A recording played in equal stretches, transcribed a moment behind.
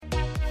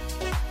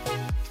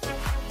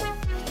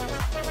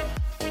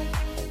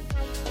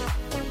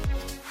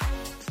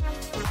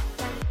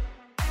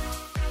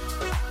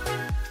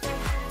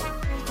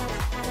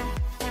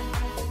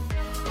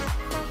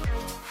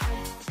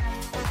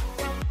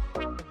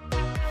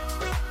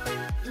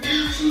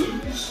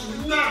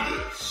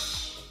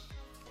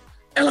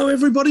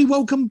everybody.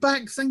 Welcome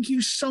back. Thank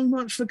you so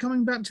much for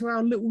coming back to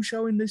our little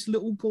show in this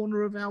little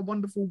corner of our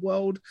wonderful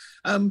world.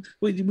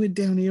 We're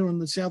down here on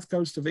the south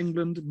coast of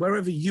England.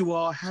 Wherever you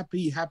are,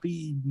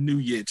 happy New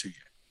Year to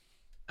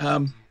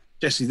you.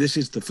 Jesse, this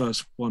is the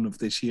first one of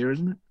this year,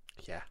 isn't it?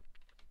 Yeah.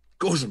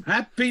 Awesome.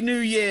 Happy New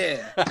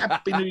Year.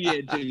 Happy New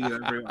Year to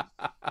you,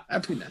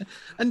 everyone.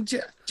 And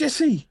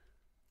Jesse,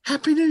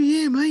 Happy New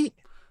Year, mate.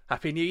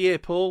 Happy New Year,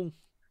 Paul.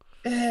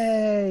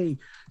 Hey,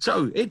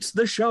 so it's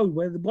the show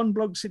where the one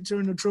bloke sits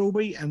here in a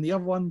trilby and the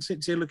other one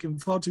sits here looking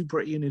far too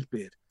pretty in his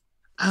beard.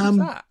 Who's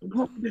that?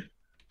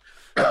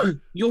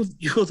 You're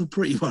the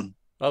pretty one.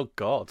 Oh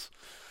God.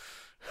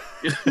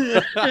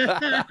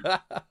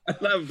 I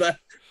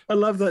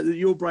love that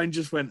your brain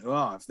just went,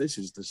 if this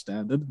is the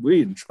standard,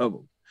 we're in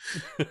trouble.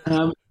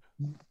 No,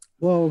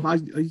 look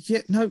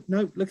at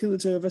the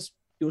two of us.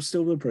 You're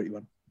still the pretty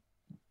one.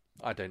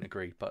 I don't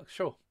agree, but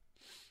sure.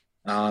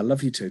 I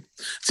love you too.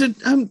 So,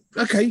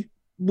 okay,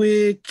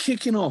 we're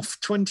kicking off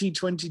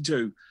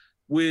 2022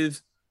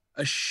 with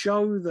a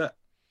show that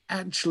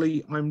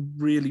actually I'm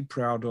really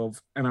proud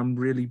of, and I'm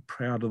really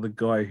proud of the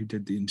guy who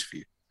did the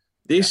interview.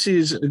 This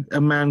is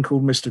a man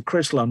called Mr.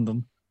 Chris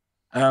London.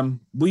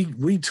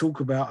 We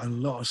talk about a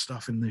lot of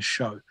stuff in this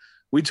show.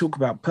 We talk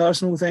about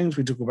personal things.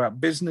 We talk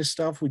about business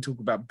stuff. We talk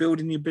about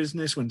building your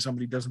business when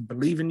somebody doesn't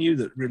believe in you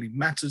that really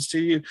matters to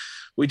you.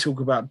 We talk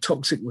about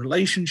toxic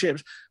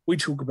relationships. We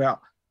talk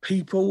about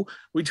people.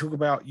 We talk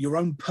about your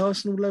own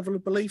personal level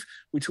of belief.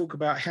 We talk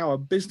about how a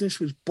business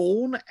was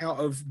born out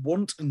of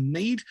want and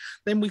need.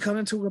 Then we kind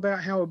of talk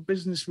about how a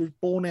business was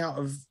born out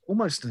of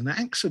almost an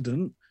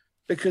accident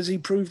because he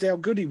proved how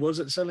good he was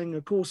at selling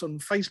a course on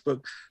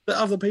Facebook that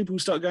other people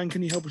started going,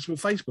 can you help us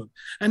with Facebook?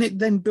 And it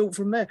then built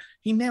from there.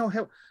 He now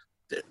helped.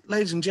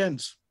 Ladies and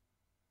gents,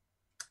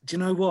 do you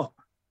know what?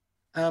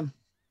 I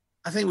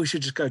think we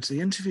should just go to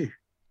the interview.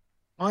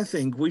 I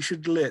think we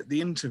should let the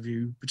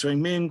interview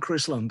between me and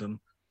Chris London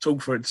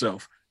talk for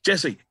itself.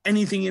 Jesse,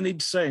 anything you need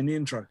to say in the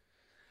intro?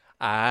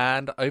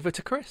 And over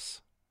to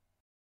Chris.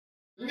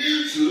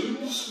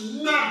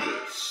 Newton's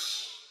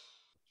Nuggets.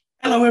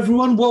 Hello,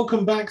 everyone.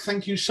 Welcome back.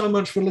 Thank you so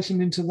much for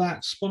listening to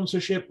that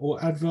sponsorship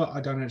or advert.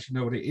 I don't actually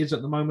know what it is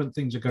at the moment.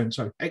 Things are going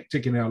so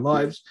hectic in our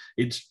lives.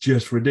 It's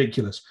just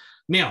ridiculous.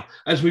 Now,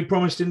 as we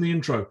promised in the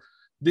intro,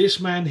 this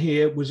man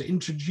here was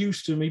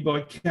introduced to me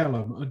by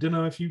Callum. I don't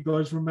know if you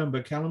guys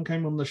remember. Callum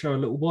came on the show a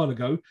little while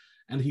ago,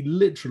 and he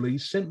literally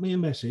sent me a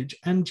message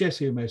and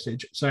Jesse a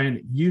message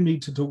saying, you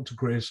need to talk to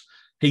Chris.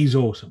 He's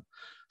awesome.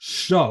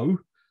 So,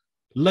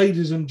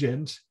 ladies and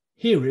gents,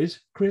 here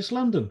is Chris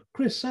London.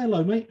 Chris, say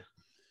hello, mate.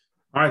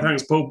 Hi,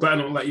 thanks, Paul. Better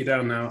not let you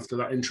down now after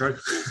that intro.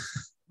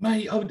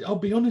 Mate, I'll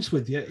be honest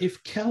with you.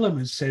 If Callum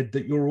has said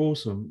that you're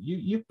awesome,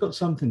 you've got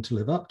something to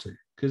live up to,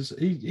 because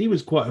he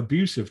was quite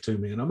abusive to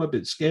me, and I'm a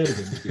bit scared of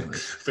him, to be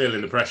honest.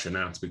 Feeling the pressure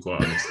now, to be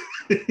quite honest.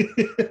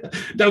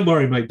 Don't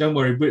worry, mate. Don't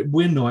worry.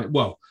 We're nice.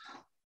 Well,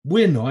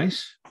 we're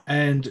nice,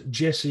 and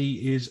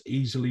Jesse is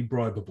easily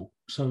bribable.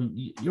 So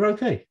you're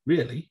okay,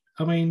 really.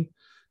 I mean,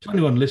 to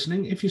anyone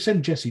listening, if you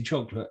send Jesse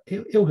chocolate,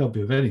 he'll help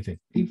you with anything.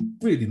 He's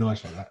really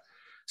nice like that.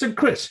 So,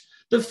 Chris,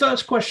 the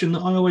first question that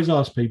I always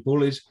ask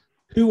people is,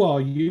 who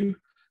are you,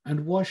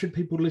 and why should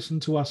people listen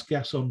to us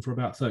gas on for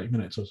about 30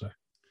 minutes or so?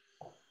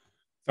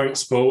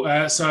 Thanks, Paul.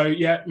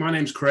 My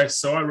name's Chris.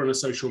 So I run a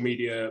social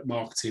media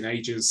marketing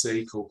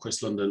agency called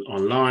Chris London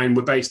Online.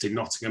 We're based in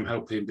Nottingham,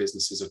 helping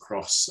businesses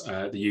across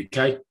the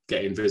UK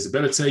getting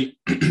visibility.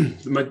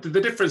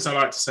 The difference I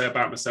like to say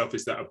about myself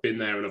is that I've been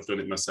there and I've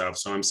done it myself.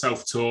 So I'm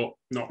self-taught,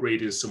 not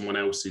reading someone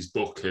else's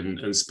book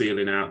and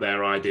spieling out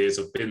their ideas.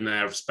 I've been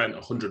there. I've spent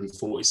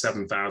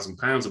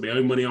 £147,000 of my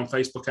own money on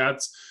Facebook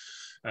ads,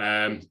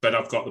 but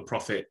I've got the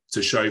profit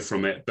to show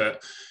from it.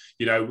 But,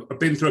 I've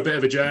been through a bit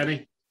of a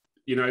journey.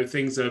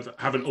 Things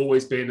haven't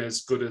always been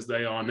as good as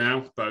they are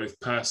now, both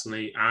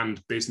personally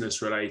and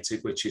business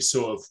related, which is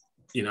sort of,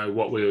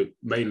 what we're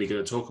mainly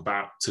going to talk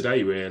about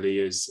today really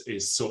is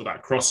sort of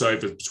that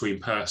crossover between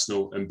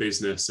personal and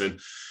business and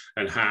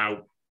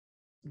how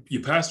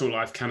your personal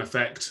life can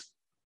affect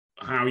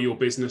how your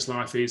business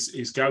life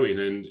is going.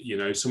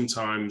 And,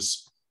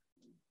 sometimes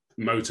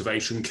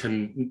motivation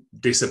can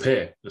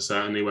disappear,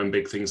 certainly when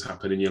big things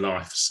happen in your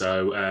life.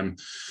 So,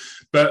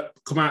 but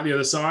come out the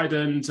other side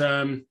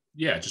and,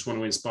 just want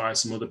to inspire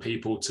some other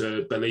people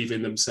to believe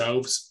in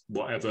themselves,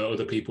 whatever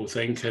other people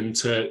think, and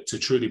to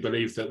truly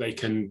believe that they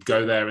can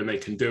go there and they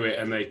can do it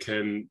and they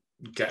can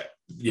get,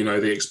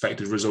 the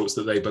expected results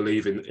that they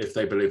believe in if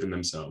they believe in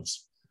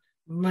themselves.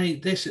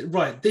 Mate, this is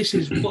what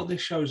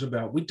this show's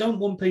about. We don't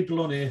want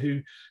people on here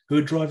who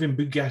are driving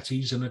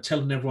Bugattis and are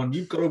telling everyone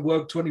you've got to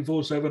work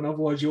 24/7,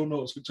 otherwise you're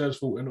not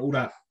successful and all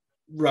that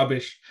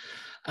rubbish.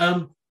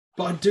 But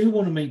I do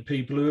want to meet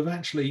people who have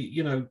actually,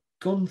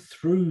 gone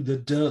through the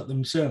dirt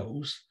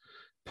themselves,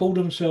 pulled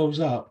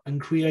themselves up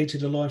and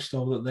created a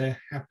lifestyle that they're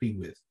happy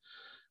with.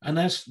 And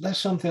that's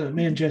something that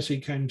me and Jesse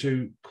came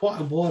to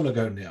quite a while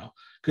ago now,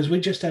 because we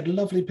just had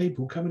lovely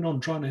people coming on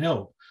trying to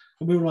help.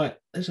 And we were like,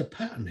 there's a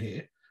pattern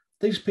here.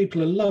 These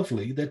people are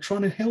lovely. They're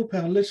trying to help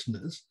our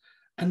listeners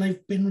and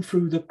they've been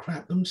through the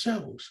crap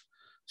themselves.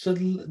 So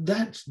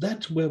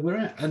that's where we're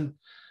at. And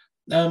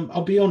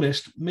I'll be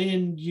honest, me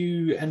and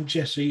you and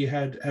Jesse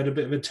had a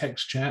bit of a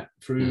text chat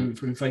through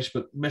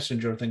Facebook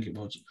Messenger, I think it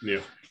was. Yeah.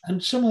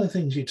 And some of the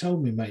things you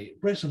told me,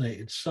 mate,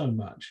 resonated so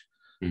much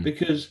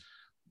because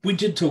we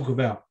did talk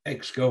about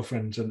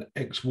ex-girlfriends and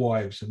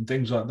ex-wives and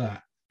things like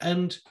that.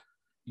 And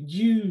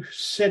you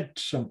said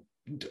something,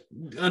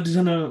 I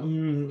don't know,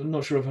 I'm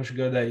not sure if I should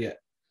go there yet.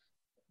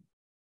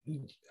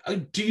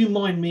 Do you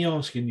mind me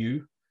asking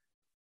you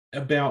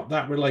about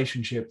that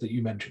relationship that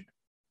you mentioned?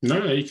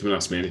 No, you can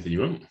ask me anything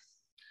you want.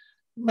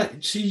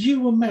 Mate, so you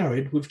were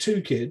married with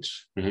 2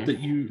 kids that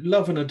you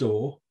love and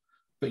adore,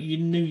 but you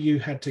knew you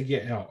had to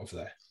get out of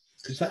there.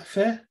 Is that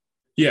fair?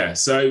 Yeah.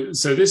 So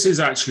this is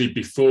actually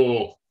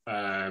before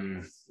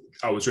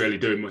I was really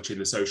doing much in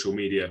the social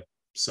media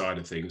side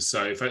of things.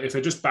 So if I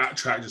just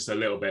backtrack just a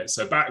little bit,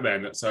 so back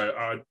then,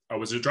 I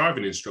was a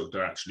driving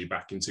instructor actually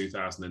back in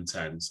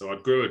 2010. So I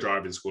grew a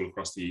driving school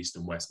across the East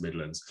and West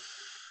Midlands.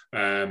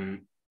 And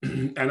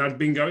I'd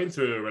been going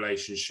through a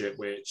relationship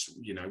which,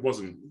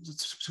 wasn't,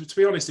 to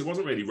be honest, it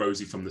wasn't really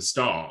rosy from the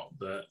start,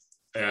 but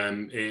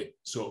it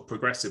sort of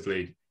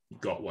progressively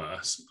got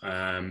worse.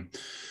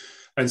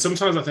 And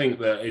sometimes I think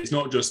that it's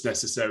not just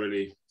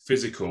necessarily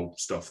physical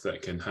stuff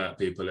that can hurt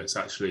people, it's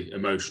actually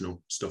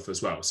emotional stuff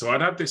as well. So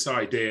I'd had this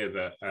idea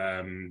that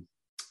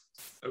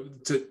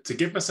to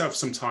give myself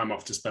some time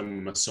off to spend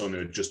with my son who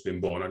had just been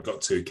born, I've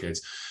got 2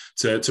 kids,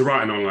 to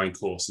write an online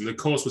course. And the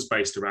course was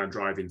based around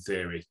driving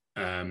theory.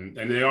 And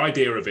the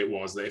idea of it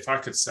was that if I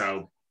could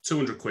sell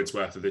 200 quid's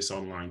worth of this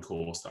online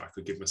course, that I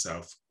could give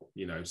myself,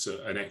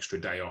 an extra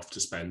day off to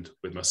spend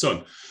with my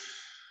son.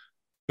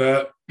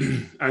 But,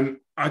 and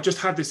I just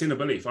had this inner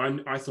belief.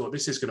 I thought,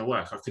 this is going to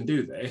work. I can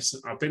do this.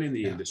 I've been in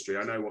the industry.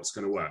 I know what's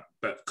going to work.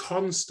 But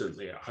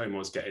constantly at home, I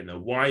was getting the,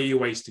 why are you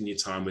wasting your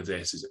time with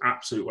this? It's an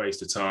absolute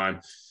waste of time.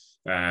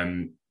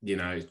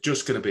 It's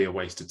just going to be a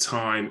waste of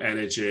time,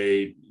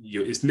 energy.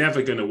 It's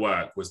never going to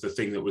work, was the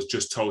thing that was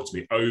just told to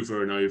me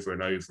over and over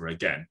and over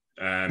again.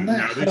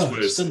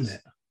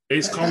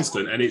 It's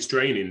constant and it's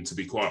draining, to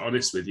be quite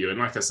honest with you. And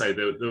like I say,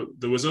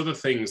 there was other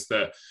things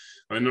that,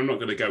 I'm not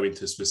going to go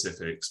into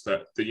specifics,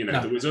 but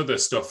there was other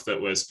stuff that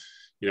was,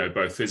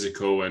 both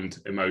physical and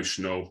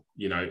emotional,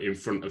 in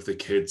front of the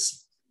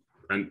kids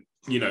and,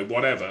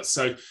 whatever.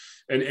 So,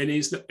 and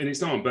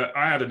it's not, but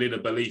I had an inner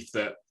belief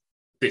that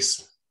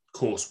this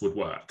course would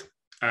work.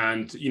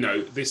 And,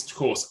 this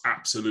course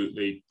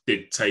absolutely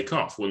did take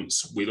off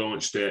once we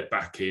launched it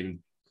back in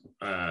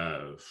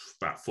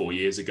about 4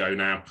 years ago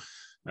now.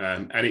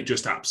 And it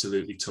just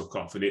absolutely took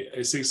off, and it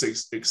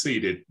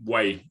exceeded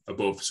way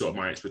above sort of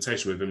my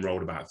expectation. We've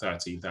enrolled about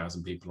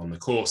 13,000 people on the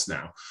course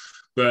now,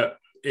 but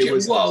it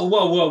was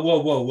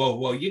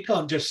whoa! You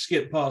can't just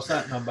skip past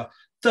that number.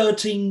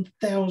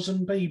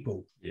 13,000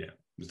 people. Yeah,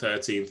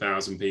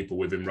 13,000 people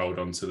we've enrolled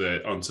onto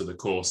the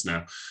course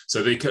now.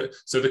 So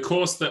the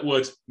course that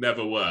would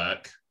never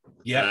work.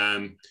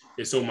 Yeah,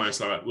 it's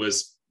almost like it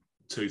was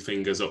 2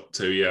 fingers up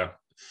to you.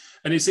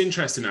 And it's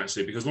interesting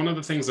actually, because one of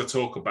the things I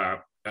talk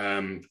about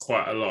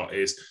quite a lot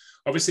is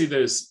obviously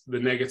there's the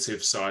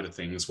negative side of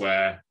things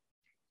where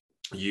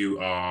you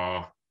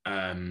are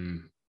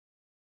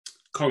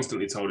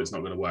constantly told it's not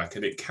going to work,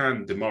 and it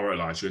can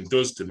demoralize you and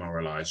does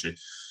demoralize you.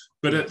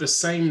 But at the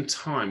same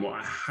time, what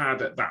I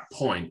had at that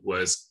point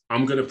was,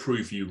 I'm going to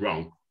prove you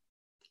wrong,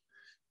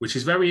 which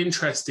is very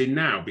interesting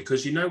now,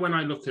 because when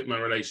I look at my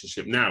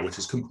relationship now, which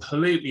is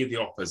completely the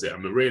opposite,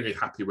 I'm a really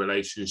happy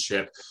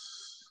relationship,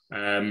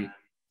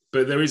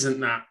 but there isn't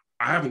that.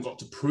 I haven't got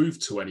to prove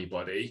to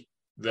anybody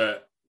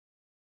that,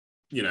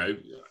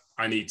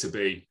 I need to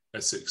be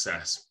a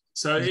success.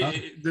 So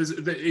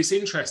it's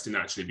interesting,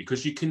 actually,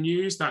 because you can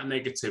use that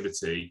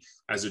negativity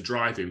as a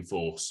driving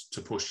force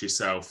to push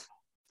yourself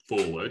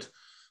forward.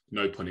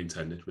 No pun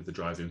intended with the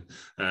driving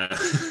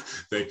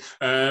thing.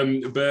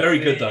 But very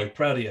good, though.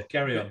 Proud of you.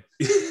 Carry on.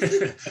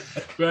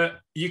 But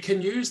you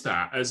can use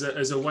that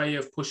as a way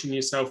of pushing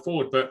yourself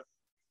forward. But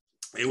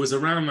it was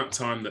around that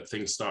time that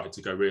things started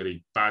to go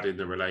really bad in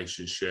the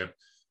relationship.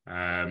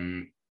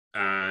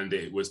 And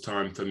it was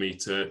time for me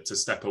to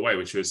step away,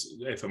 which was,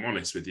 if I'm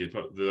honest with you,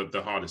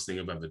 the hardest thing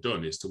I've ever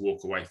done is to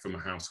walk away from a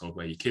household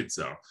where your kids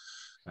are.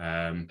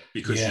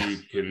 Because you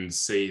can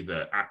see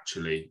that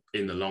actually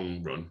in the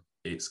long run,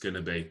 it's going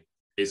to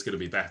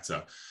be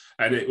better.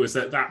 And it was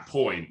at that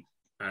point,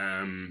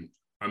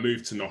 I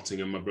moved to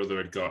Nottingham. My brother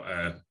had got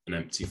an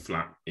empty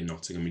flat in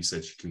Nottingham. He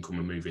said, you can come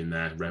and move in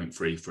there rent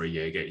free for a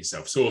year, get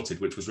yourself sorted,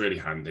 which was really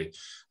handy.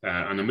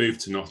 And I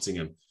moved to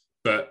Nottingham.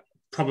 But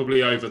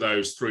probably over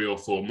those 3 or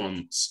 4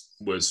 months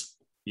was,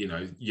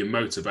 your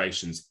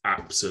motivation's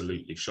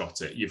absolutely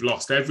shot it. You've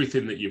lost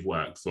everything that you've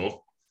worked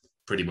for,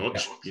 pretty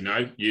much.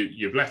 Yeah.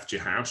 You've left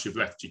your house, you've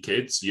left your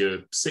kids, you're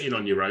sitting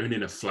on your own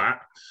in a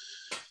flat.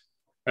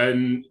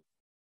 And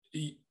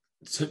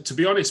to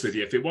be honest with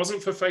you, if it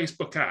wasn't for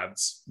Facebook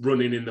ads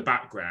running in the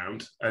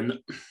background, and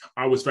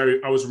I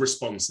was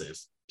responsive.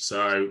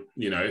 So,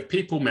 if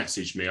people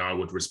messaged me, I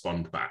would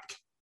respond back.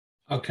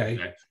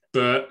 Okay.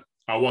 But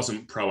I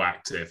wasn't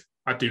proactive.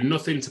 I'd do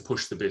nothing to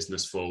push the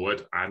business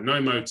forward. I had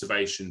no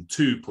motivation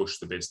to push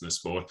the business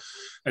forward.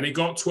 And it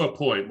got to a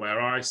point where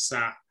I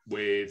sat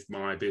with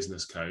my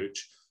business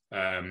coach,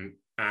 and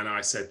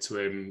I said to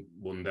him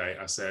one day,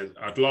 I said,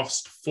 I'd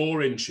lost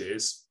 4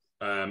 inches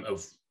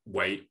of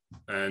weight,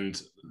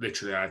 and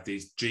literally I had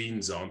these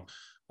jeans on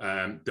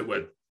that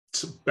were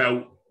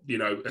belt,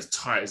 as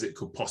tight as it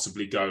could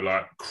possibly go,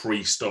 like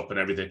creased up and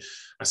everything.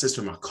 I said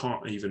to him, I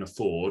can't even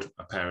afford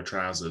a pair of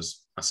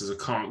trousers. I says,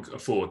 I can't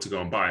afford to go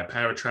and buy a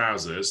pair of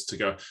trousers to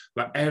go.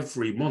 Like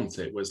every month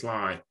it was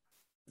like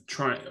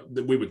I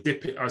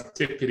was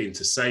dipping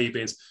into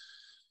savings.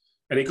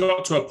 And it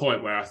got to a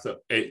point where I thought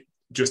it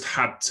just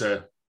had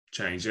to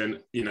change. And,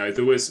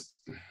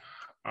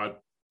 I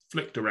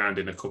flicked around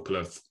in a couple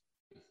of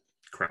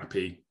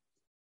crappy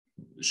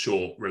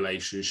short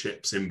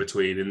relationships in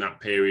between in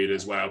that period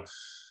as well.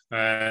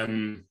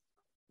 And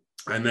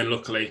then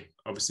luckily,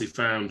 obviously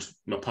found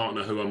my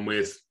partner who I'm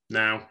with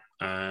now.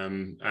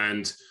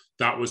 And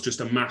that was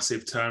just a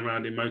massive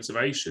turnaround in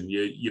motivation.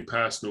 Your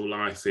personal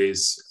life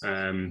is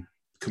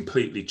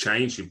completely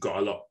changed. You've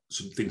got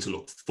something to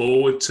look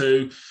forward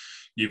to.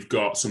 You've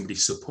got somebody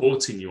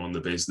supporting you on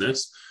the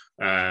business,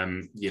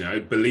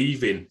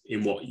 believing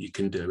in what you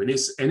can do. And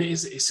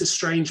it's a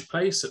strange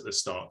place at the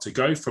start to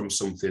go from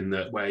something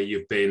where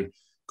you've been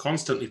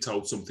constantly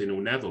told something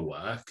will never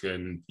work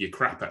and you're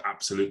crap at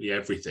absolutely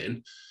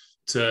everything,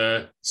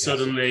 to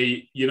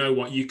suddenly,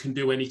 you can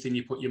do anything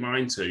you put your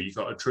mind to. You've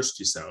got to trust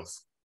yourself.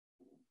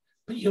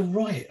 But you're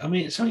right. I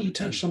mean, something you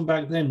touched on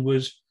back then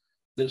was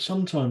that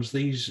sometimes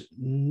these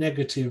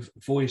negative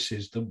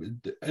voices,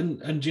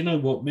 and you know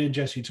what, me and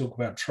Jesse talk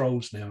about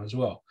trolls now as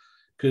well,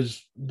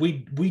 because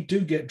we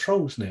do get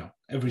trolls now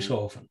every so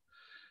often.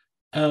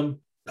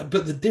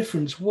 But the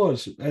difference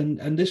was,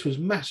 and this was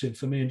massive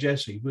for me and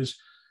Jesse, was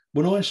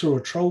when I saw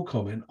a troll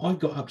comment, I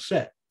got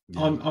upset.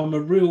 Yeah. I'm a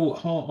real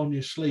heart on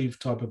your sleeve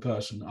type of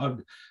person.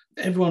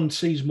 Everyone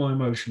sees my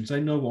emotions.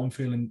 They know what I'm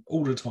feeling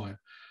all the time.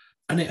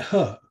 And it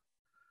hurt.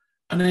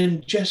 And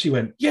then Jesse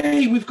went,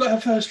 yay, we've got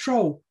our first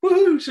troll.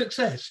 Woohoo,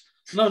 success.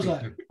 And I was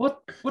like, what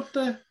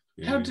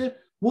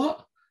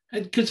what?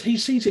 Because he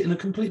sees it in a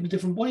completely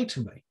different way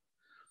to me.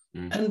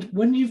 Mm. And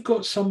when you've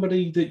got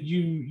somebody that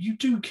you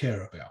do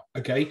care about,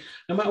 okay,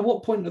 no matter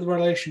what point of the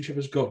relationship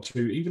has got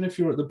to, even if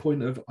you're at the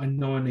point of, I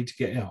know I need to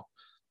get out,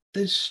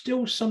 there's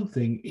still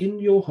something in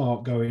your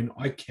heart going,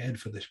 I cared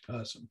for this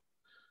person.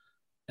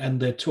 And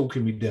they're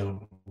talking me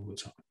down all the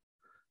time.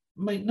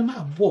 Mate, no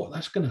matter what,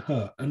 that's going to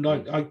hurt. And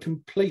I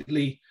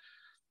completely,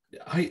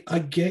 I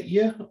get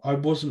you. I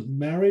wasn't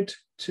married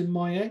to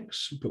my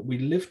ex, but we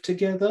lived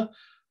together.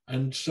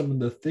 And some of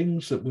the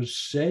things that was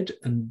said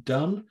and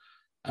done,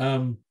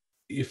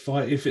 if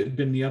it had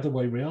been the other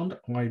way around,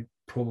 I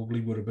probably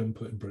would have been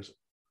put in prison.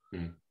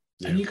 Mm.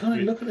 Yeah. And you kind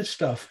of look at this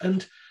stuff.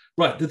 And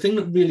right, the thing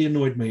that really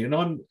annoyed me, and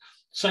I'm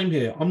same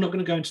here, I'm not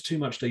going to go into too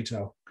much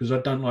detail because I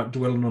don't like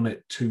dwelling on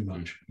it too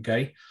much,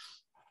 okay?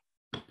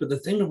 But the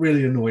thing that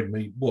really annoyed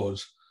me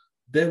was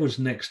there was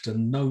next to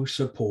no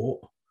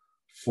support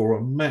for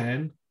a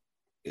man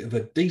of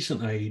a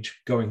decent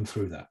age going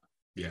through that.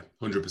 Yeah,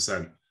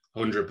 100%.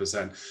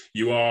 100%.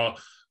 You are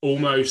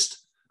almost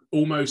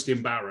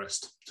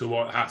embarrassed to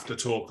have to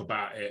talk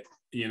about it,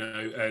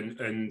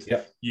 and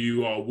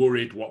you are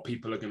worried what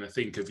people are going to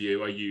think of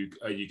you. Are you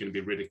going to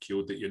be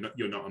ridiculed that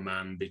you're not a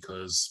man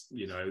because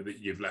that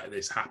you've let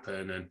this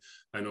happen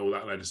and all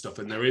that load of stuff?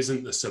 And there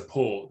isn't the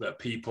support that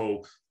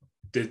people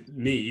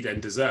need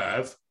and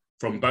deserve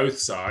from both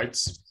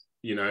sides,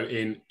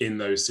 in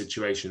those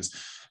situations.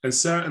 And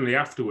certainly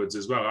afterwards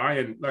as well.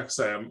 Like I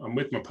say, I'm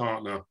with my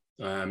partner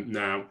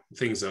now.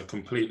 Things are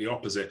completely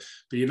opposite.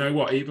 But you know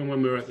what? Even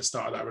when we were at the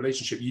start of that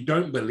relationship, you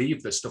don't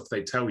believe the stuff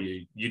they tell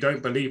you. You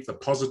don't believe the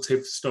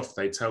positive stuff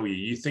they tell you.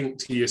 You think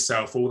to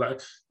yourself, all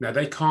that. Now,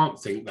 they can't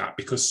think that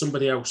because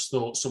somebody else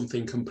thought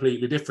something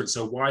completely different.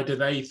 So why do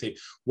they think?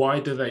 Why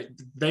do they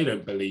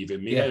don't believe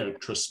in me? Yeah. They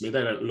don't trust me.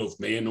 They don't love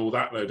me and all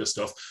that load of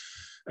stuff.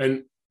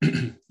 And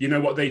you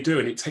know what they do?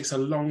 And it takes a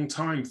long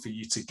time for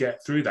you to get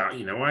through that.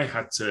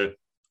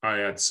 I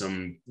had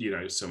some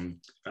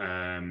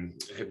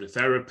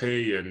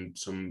hypnotherapy and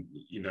some,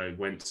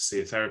 went to see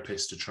a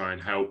therapist to try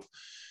and help,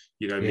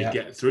 me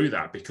get through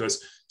that,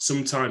 because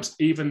sometimes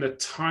even the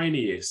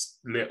tiniest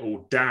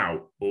little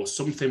doubt or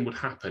something would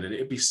happen and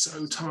it'd be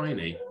so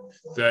tiny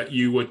that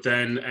you would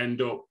then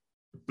end up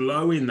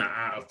blowing that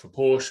out of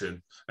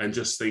proportion and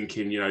just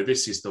thinking,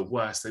 this is the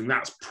worst thing.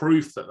 That's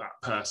proof that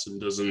person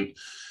doesn't,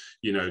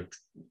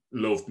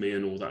 loved me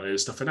and all that other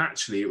stuff. And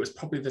actually, it was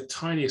probably the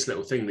tiniest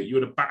little thing that you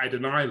would have batted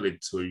an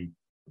eyelid to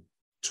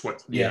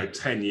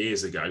 10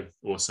 years ago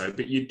or so,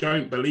 but you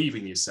don't believe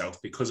in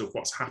yourself because of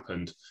what's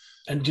happened.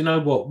 And you know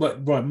what?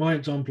 Right, my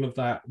example of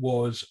that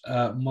was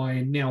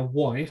my now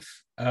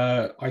wife.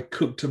 I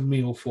cooked a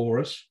meal for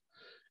us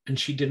and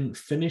she didn't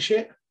finish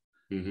it.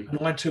 Mm-hmm.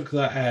 And I took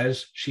that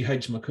as she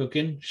hates my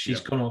cooking. She's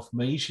gone off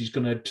me. She's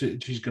gonna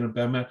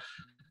burn me.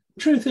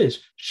 Truth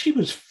is, she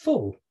was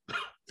full.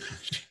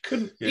 She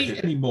couldn't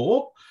eat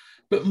anymore.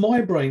 But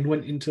my brain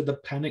went into the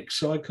panic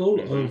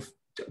cycle of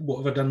what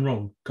have I done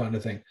wrong, kind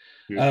of thing.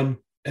 Yeah.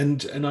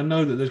 And I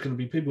know that there's going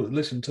to be people that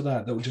listen to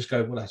that will just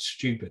go, well, that's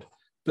stupid.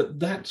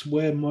 But that's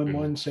where my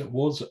mindset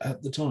was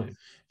at the time.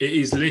 It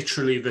is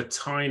literally the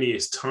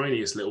tiniest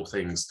little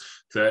things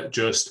that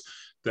just,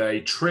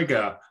 they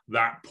trigger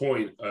that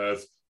point of,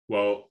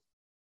 well,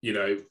 you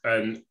know,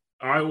 and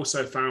I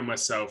also found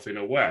myself in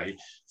a way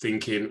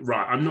thinking,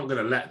 right, I'm not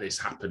going to let this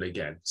happen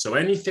again. So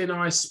anything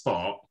I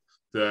spot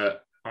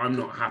that I'm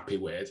not happy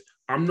with,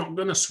 I'm not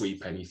going to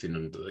sweep anything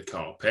under the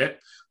carpet.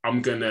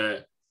 I'm going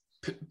to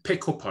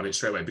pick up on it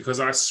straight away,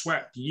 because I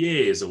swept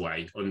years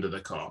away under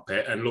the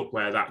carpet, and look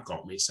where that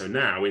got me. So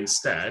now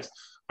instead,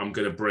 I'm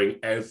going to bring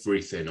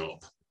everything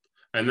up,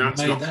 and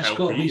that's not that's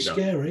helping got to be either.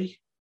 Scary.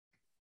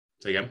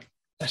 Say again?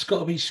 That's got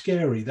to be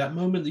scary. That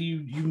moment that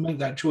you make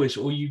that choice,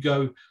 or you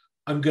go,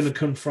 I'm going to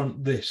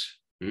confront this.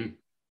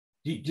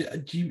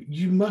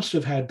 You must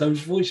have had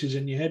those voices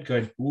in your head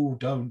going, "Oh,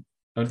 don't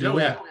do that."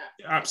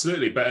 Yeah,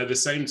 absolutely. But at the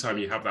same time,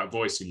 you have that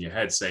voice in your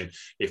head saying,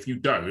 if you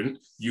don't,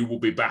 you will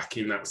be back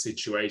in that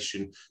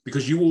situation,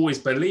 because you always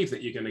believe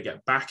that you're going to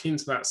get back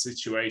into that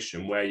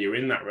situation where you're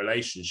in that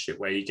relationship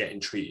where you're getting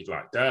treated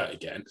like dirt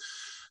again.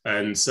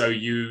 And so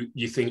you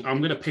think, I'm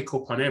going to pick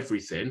up on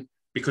everything,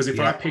 because if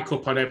I pick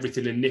up on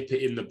everything and nip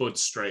it in the bud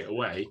straight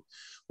away,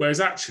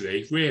 whereas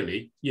actually,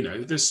 really, you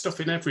know, there's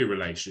stuff in every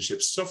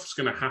relationship, stuff's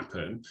going to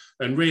happen.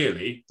 And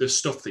really, there's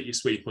stuff that you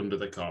sweep under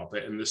the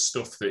carpet, and there's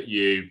stuff that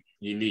you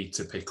need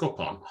to pick up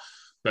on.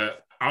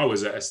 But I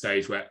was at a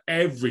stage where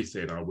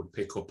everything I would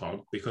pick up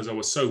on, because I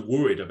was so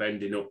worried of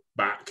ending up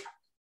back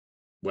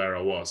where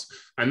I was.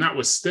 And that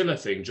was still a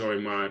thing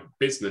during my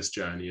business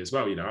journey as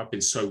well. You know, I've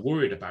been so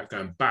worried about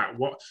going back.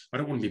 I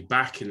don't want to be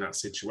back in that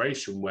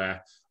situation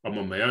where I'm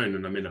on my own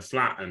and I'm in a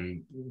flat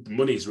and the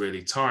money's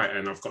really tight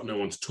and I've got no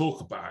one to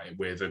talk about it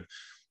with. And,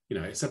 you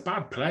know, it's a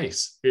bad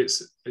place.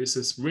 It's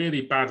this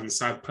really bad and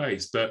sad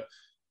place. But,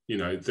 you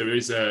know, there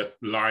is a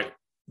light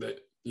that,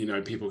 you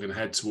know, people can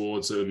head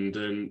towards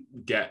and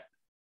get,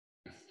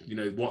 you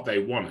know, what they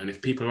want. And if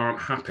people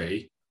aren't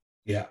happy,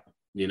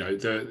 you know,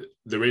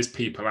 there is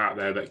people out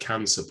there that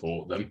can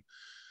support them,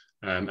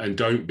 and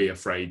don't be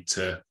afraid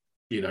to,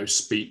 you know,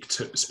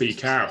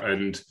 speak out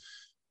and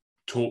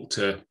talk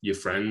to your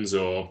friends,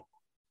 or,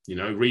 you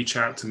know, reach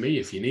out to me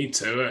if you need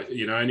to.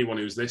 You know, anyone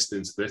who's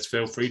listening to this,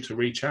 feel free to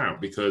reach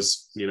out,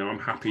 because, you know, I'm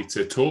happy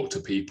to talk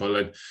to people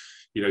and,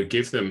 you know,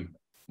 give them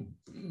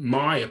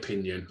my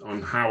opinion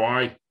on how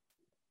I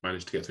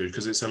managed to get through,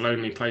 because it's a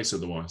lonely place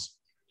otherwise.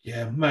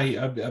 Yeah, mate,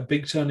 a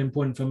big turning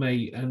point for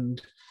me,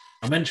 and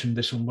I mentioned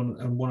this on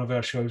one of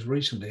our shows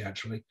recently,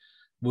 actually,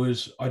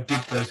 was I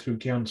did go through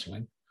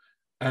counselling,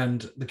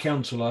 and the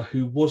counsellor,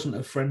 who wasn't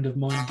a friend of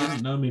mine,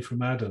 didn't know me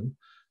from Adam,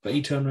 but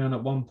he turned around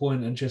at one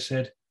point and just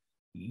said,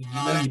 you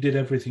know, you did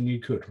everything you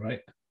could,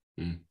 right?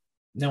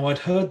 Now, I'd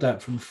heard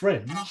that from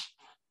friends,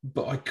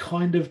 but I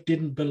kind of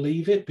didn't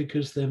believe it,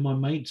 because they're my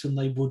mates and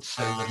they would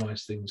say the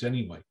nice things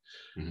anyway.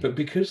 But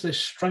because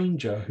this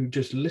stranger who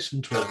just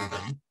listened to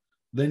everything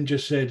then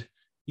just said,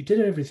 you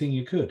did everything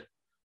you could,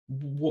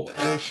 what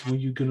else were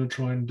you going to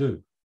try and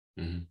do?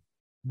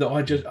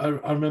 That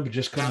I remember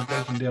just kind of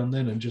breaking down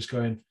then and just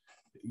going,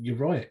 you're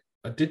right,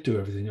 I did do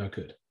everything I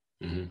could.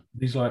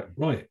 He's like,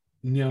 right,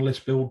 now let's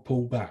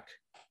pull back.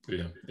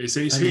 Yeah, it's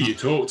who you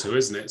talk to,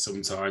 isn't it?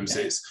 Sometimes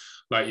it's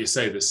like you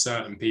say, there's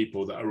certain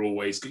people that are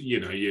always, you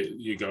know,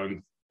 you go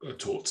and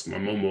talk to my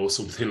mum or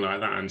something like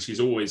that, and she's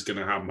always going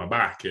to have my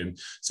back. And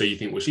so you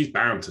think, well, she's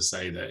bound to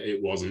say that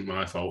it wasn't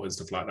my fault and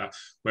stuff like that.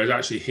 Whereas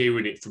actually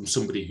hearing it from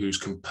somebody who's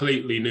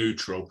completely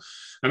neutral.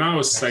 And I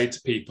always say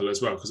to people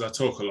as well, because I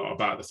talk a lot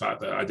about the fact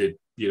that I did,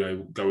 you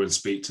know, go and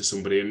speak to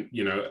somebody. And,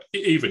 you know,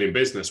 even in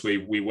business,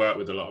 we work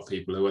with a lot of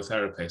people who are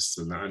therapists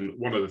and that. And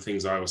one of the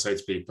things I always say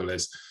to people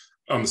is,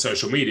 on the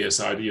social media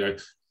side, you know,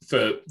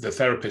 for the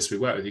therapists we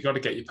work with, you've got to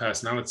get your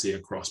personality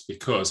across,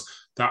 because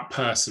that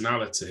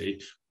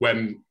personality,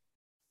 when,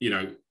 you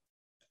know,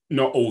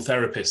 not all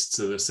therapists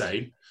are the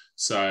same.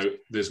 So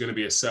there's going to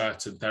be a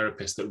certain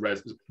therapist that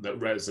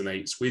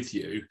resonates with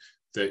you,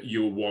 that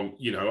you'll want,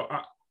 you know,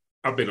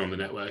 I've been on the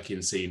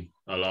networking scene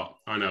a lot.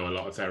 I know a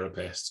lot of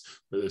therapists,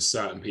 but there's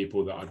certain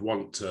people that I'd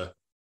want to,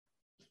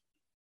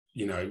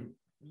 you know,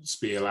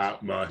 spiel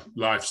out my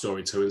life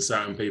story to, and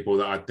certain people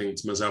that I'd think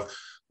to myself,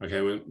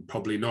 okay, well,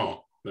 probably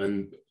not.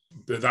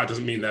 But that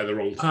doesn't mean they're the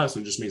wrong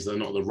person. It just means they're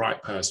not the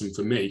right person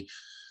for me.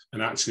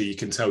 And actually, you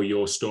can tell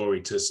your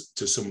story to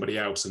somebody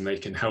else and they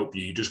can help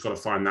you. You just got to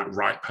find that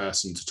right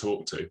person to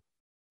talk to.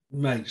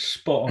 Mate,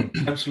 spot on.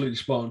 Absolutely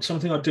spot on.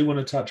 Something I do want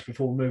to touch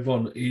before we move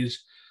on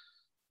is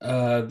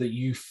that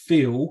you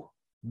feel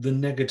the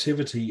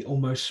negativity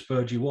almost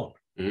spurred you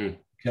on.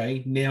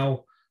 Okay,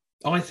 now,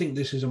 I think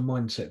this is a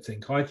mindset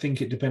thing. I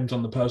think it depends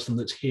on the person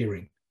that's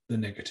hearing the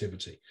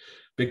negativity,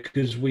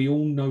 because we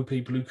all know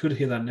people who could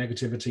hear that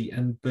negativity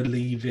and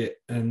believe it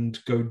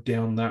and go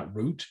down that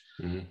route.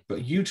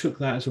 But you took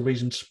that as a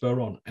reason to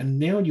spur on, and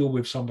now you're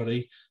with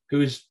somebody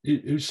who's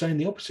saying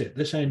the opposite.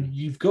 They're saying,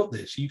 you've got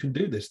this, you can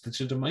do this, this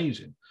is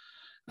amazing.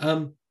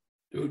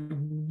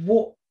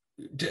 What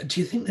do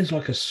you think there's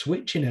like a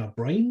switch in our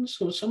brains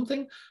or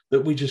something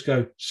that we just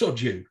go, sod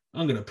you,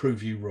 I'm going to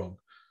prove you wrong?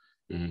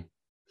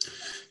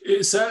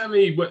 It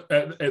certainly,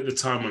 at the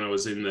time when I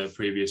was in the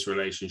previous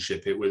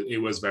relationship,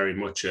 it was very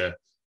much a,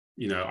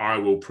 I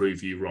will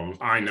prove you wrong.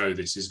 I know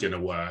this is going to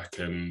work,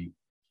 and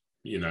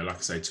like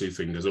I say, 2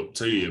 fingers up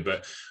to you.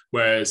 But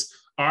whereas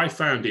I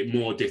found it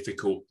more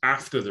difficult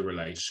after the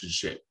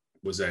relationship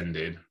was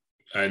ended,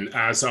 and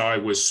as I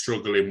was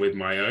struggling with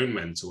my own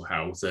mental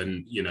health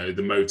and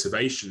the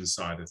motivation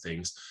side of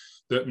things,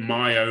 that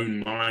my own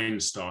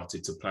mind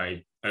started to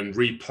play and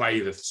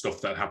replay the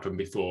stuff that happened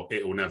before.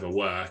 It will never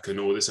work, and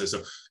all this.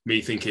 So me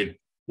thinking,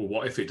 well,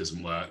 what if it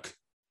doesn't work?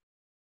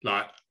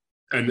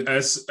 And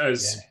as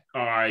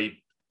I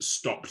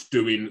stopped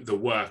doing the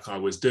work I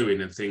was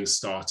doing and things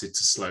started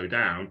to slow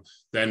down,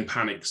 then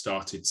panic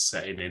started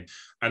setting in.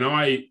 And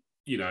I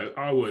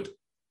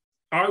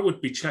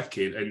would be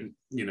checking, and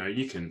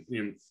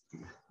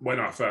when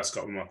I first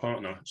got with my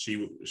partner,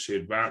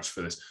 she'd vouch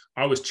for this.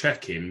 I was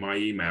checking my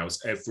emails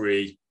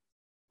every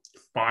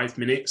 5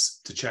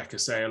 minutes to check a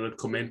sale had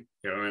come in.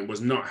 It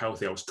was not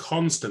healthy. I was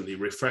constantly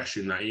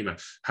refreshing that email.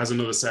 Has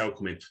another sale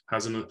come in?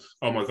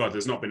 Oh my God,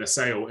 there's not been a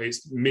sale.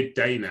 It's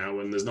midday now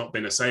and there's not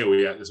been a sale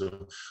yet.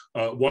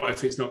 What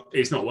if it's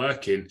not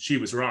working? She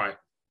was right.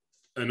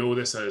 And all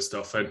this other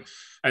stuff.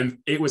 And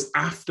it was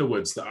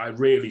afterwards that I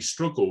really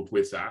struggled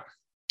with that.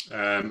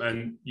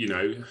 And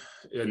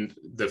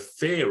the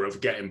fear of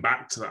getting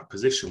back to that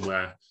position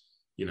where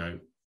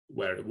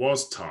it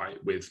was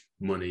tight with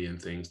money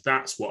and things,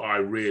 that's what I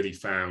really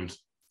found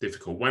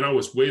difficult. When I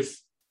was with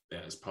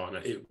his partner,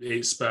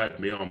 it spurred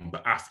me on,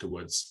 but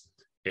afterwards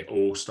it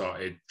all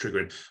started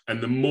triggering.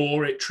 And the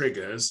more it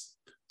triggers,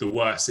 the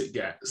worse it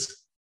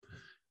gets.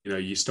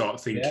 You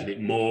start thinking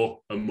it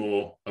more and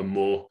more and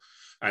more.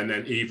 And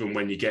then even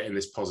when you get in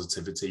this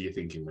positivity, you're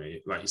thinking,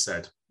 like you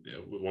said,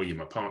 well, you're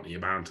my partner,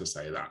 you're bound to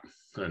say that.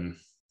 And,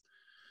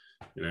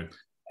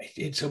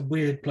 it's a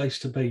weird place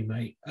to be,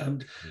 mate.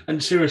 And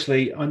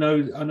seriously, I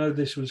know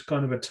this was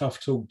kind of a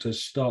tough talk to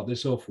start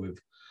this off with,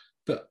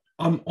 but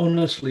I'm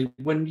honestly,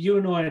 when you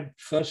and I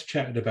first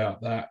chatted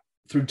about that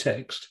through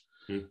text,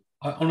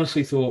 I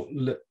honestly thought,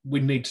 look,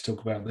 we need to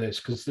talk about this,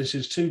 because this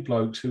is 2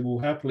 blokes who will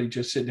happily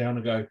just sit down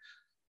and go,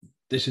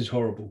 this is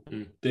horrible.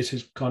 This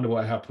is kind of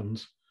what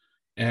happens.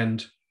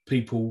 And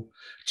people,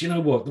 do you know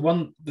what?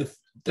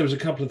 There was a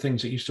couple of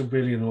things that used to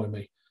really annoy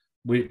me,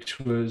 which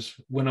was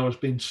when I was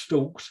being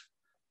stalked,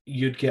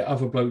 you'd get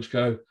other blokes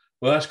go,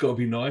 well, that's got to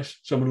be nice.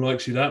 Someone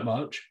likes you that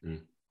much.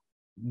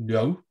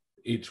 No,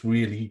 it's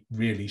really,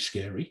 really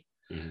scary.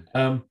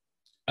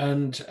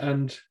 And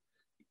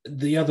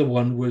the other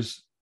one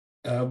was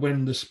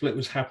when the split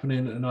was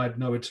happening and I had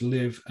nowhere to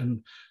live,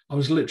 and I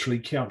was literally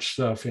couch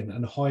surfing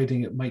and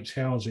hiding at mates'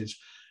 houses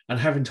and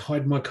having to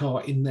hide my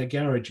car in their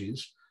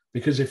garages,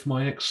 because if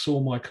my ex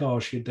saw my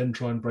car, she'd then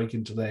try and break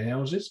into their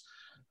houses.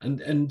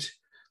 And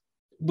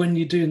when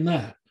you're doing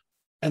that,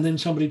 and then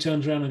somebody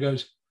turns around and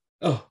goes,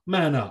 oh,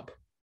 man up.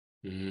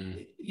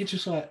 You're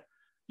just like,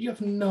 you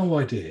have no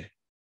idea.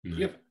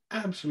 You have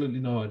absolutely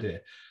no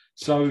idea.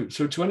 So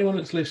to anyone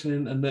that's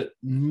listening and that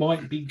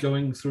might be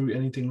going through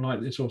anything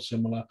like this or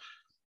similar,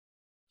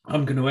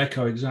 I'm going to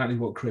echo exactly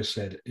what Chris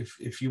said.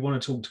 If you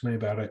want to talk to me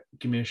about it,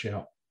 give me a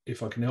shout.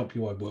 If I can help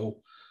you, I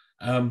will.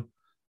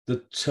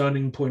 The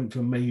turning point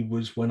for me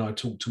was when I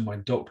talked to my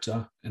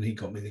doctor and he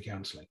got me the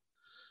counselling.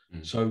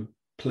 So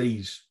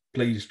please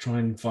try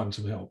and find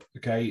some help,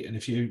 okay? And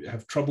if you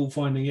have trouble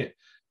finding it,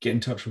 get in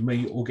touch with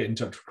me or get in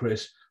touch with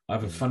Chris. I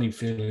have a funny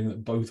feeling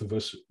that both of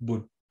us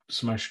would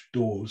smash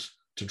doors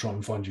to try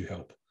and find you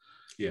help.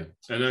 Yeah,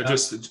 and I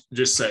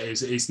just say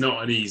it's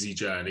not an easy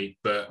journey,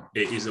 but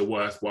it is a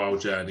worthwhile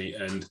journey,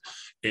 and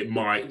it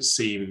might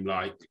seem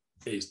like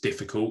it's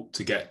difficult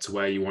to get to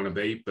where you want to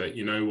be, but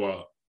you know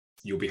what?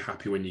 You'll be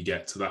happy when you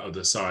get to that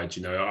other side.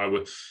 I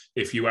would,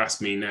 if you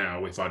ask me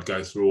now if I'd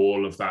go through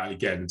all of that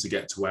again to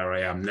get to where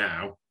I am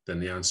now, then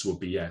the answer would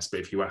be yes. But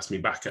if you ask me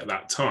back at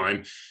that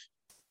time,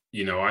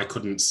 I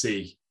couldn't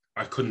see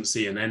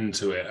an end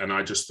to it. And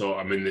I just thought,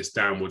 I'm in this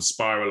downward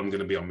spiral. I'm going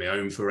to be on my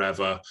own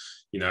forever.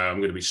 I'm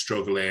going to be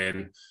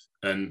struggling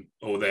and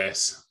all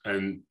this.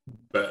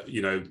 But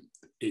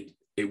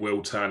it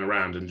will turn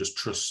around, and just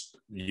trust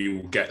you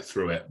will get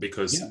through it,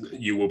 because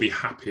you will be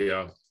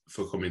happier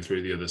for coming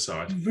through the other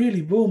side. You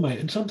really will, mate.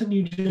 And something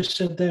you just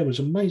said there was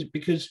amazing,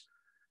 because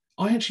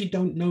I actually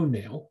don't know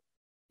now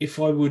if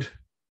I would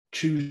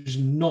choose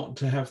not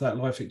to have that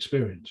life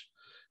experience,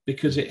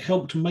 because it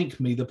helped make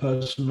me the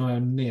person I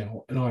am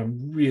now, and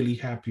I'm really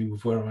happy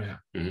with where I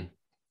am.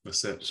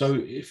 That's it.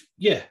 So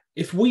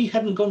if we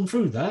hadn't gone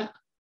through that,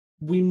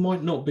 we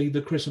might not be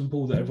the Chris and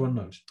Paul that everyone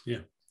knows.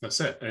 Yeah,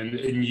 that's it. And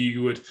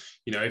you would,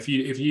 if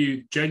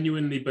you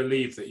genuinely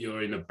believe that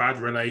you're in a bad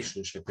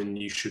relationship and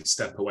you should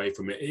step away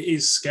from it, it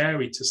is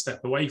scary to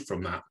step away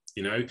from that.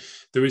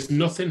 There is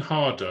nothing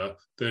harder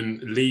than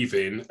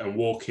leaving and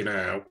walking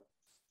out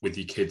with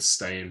your kids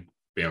staying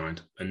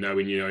behind, and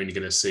knowing you're only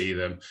going to see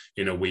them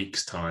in a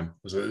week's time.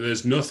 So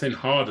there's nothing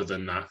harder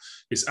than that.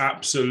 It's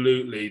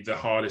absolutely the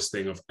hardest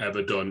thing I've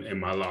ever done in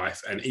my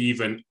life. And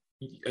even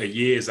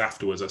years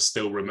afterwards, I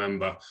still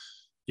remember,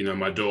 you know,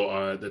 my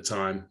daughter at the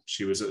time,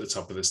 she was at the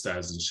top of the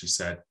stairs and she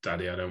said,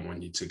 "Daddy, I don't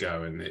want you to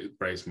go." And it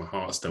breaks my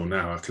heart still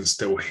now. I can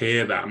still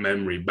hear that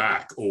memory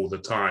back all the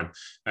time.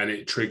 And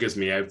it triggers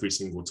me every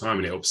single time,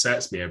 and it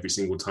upsets me every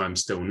single time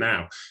still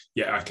now.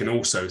 Yet I can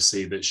also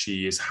see that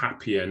she is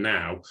happier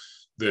now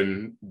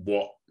than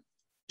what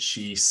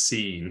she's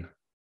seen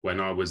when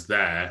I was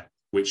there,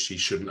 which she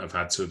shouldn't have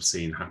had to have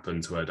seen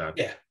happen to her dad.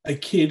 Yeah, a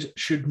kid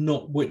should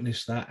not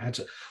witness that.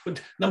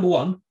 But number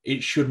one,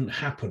 it shouldn't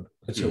happen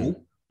at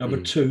all. Number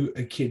two,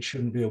 a kid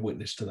shouldn't be a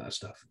witness to that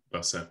stuff.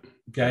 That's it.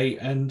 Okay,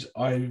 and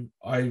I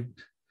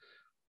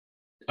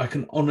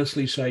can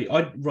honestly say,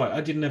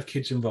 I didn't have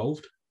kids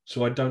involved,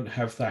 so I don't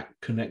have that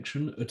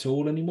connection at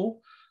all anymore.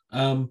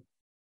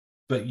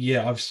 But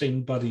yeah, I've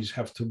seen buddies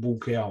have to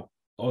walk out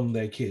on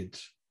their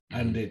kids,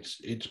 and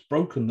it's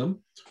broken them.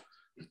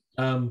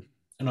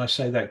 And I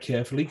say that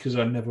carefully because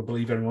I never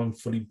believe anyone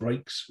fully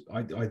breaks.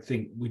 I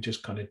think we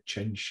just kind of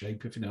change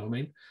shape, if you know what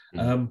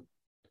I mean.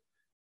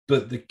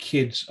 But the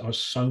kids are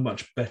so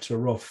much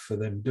better off for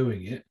them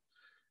doing it,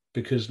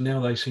 because now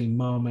they see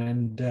mum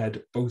and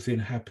dad both in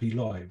happy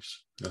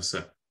lives. That's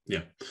it.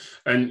 Yeah.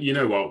 And you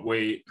know what?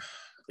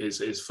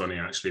 It's funny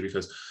actually,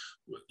 because,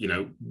 you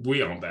know,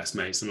 we aren't best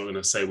mates. I'm not going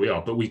to say we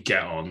are, but we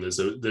get on. As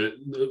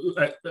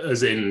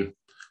in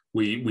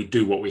we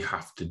do what we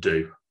have to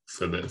do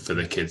for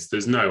the kids.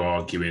 There's no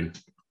arguing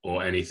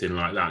or anything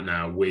like that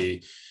now.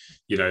 We,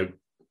 you know,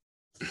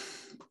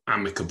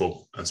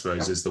 amicable, I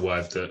suppose, is the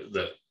word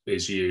that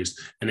is used,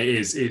 and it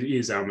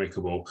is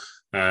amicable,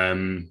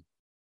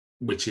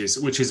 which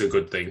is a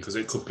good thing, because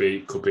it could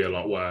be a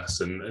lot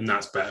worse, and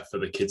that's better for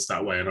the kids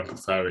that way, and I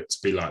prefer it to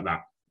be like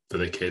that for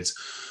the kids.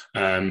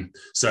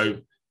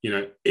 So, you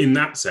know, in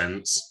that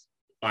sense,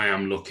 I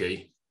am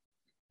lucky,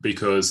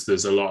 because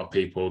there's a lot of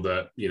people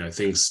that, you know,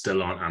 things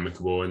still aren't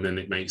amicable, and then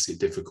it makes it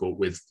difficult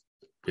with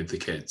the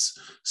kids.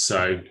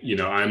 So, you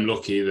know, I'm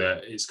lucky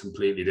that it's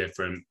completely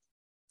different.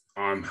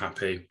 I'm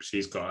happy.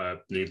 She's got a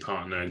new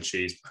partner and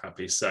she's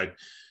happy. So,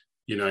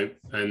 you know,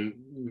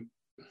 and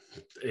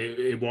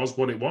it was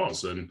what it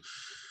was. And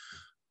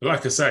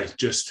like I say,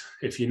 just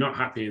if you're not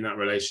happy in that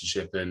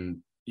relationship, and,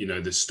 you know,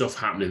 there's stuff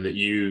happening that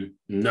you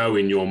know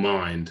in your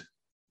mind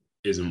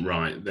isn't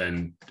right,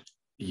 then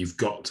you've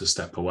got to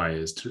step away.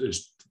 As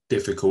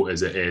difficult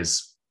as it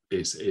is,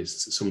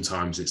 it's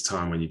sometimes it's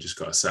time when you just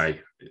got to say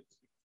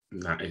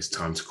that it's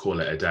time to call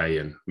it a day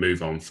and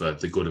move on for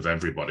the good of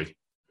everybody.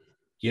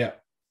 Yeah.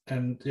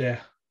 And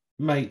yeah,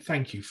 mate,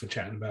 thank you for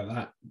chatting about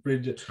that.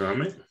 Bridget,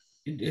 right,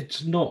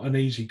 it's not an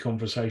easy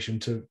conversation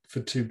for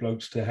two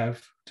blokes to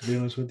have, to be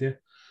honest with you.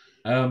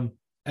 And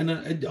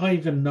I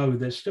even know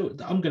there's still,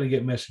 I'm going to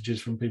get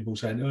messages from people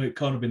saying, "Oh, it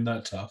can't have been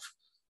that tough."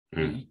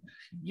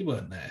 You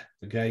weren't there,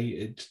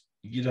 okay?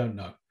 You don't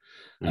know.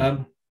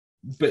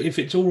 But if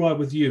it's all right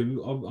with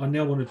you, I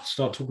now want to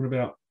start talking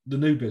about the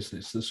new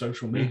business, the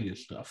social media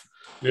stuff.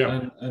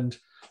 Yeah. And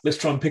let's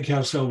try and pick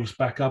ourselves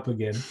back up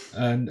again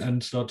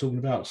and start talking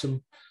about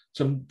some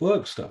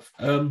work stuff.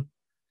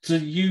 So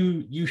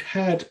you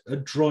had a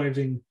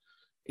driving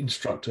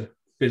instructor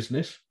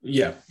business.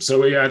 Yeah.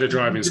 So we had a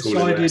driving school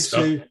in Leicester.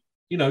 To,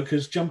 you know,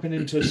 because jumping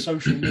into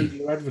social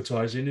media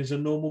advertising is a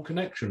normal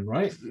connection,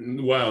 right?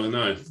 Well,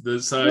 no.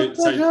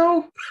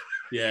 Hell?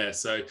 Yeah,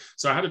 so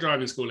I had a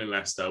driving school in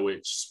Leicester,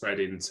 which spread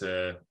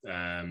into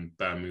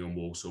Birmingham,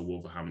 Walsall,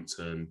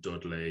 Wolverhampton,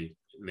 Dudley,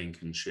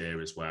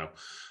 Lincolnshire as well.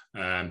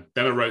 Then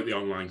I wrote the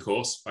online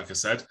course, like I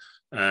said.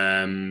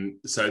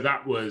 So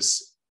that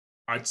was,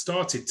 I'd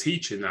started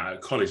teaching that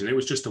at college, and it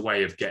was just a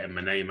way of getting my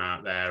name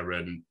out there.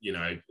 And, you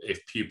know,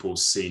 if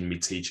pupils seen me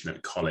teaching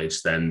at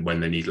college, then when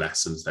they need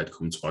lessons, they'd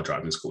come to our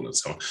driving school and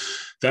so on.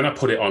 Then I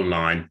put it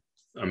online.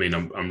 I mean,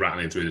 I'm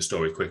rattling through the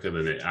story quicker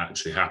than it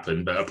actually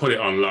happened, but I put it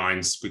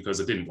online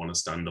because I didn't want to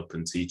stand up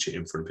and teach it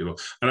in front of people.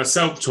 And I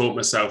self-taught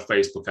myself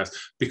Facebook ads,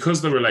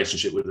 because the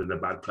relationship was in a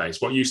bad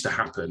place. What used to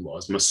happen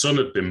was my son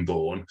had been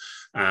born,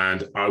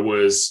 and I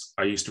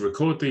used to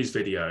record these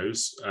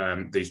videos,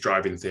 these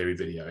driving theory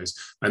videos.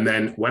 And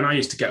then when I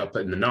used to get up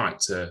in the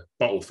night to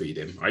bottle feed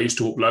him, I used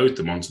to upload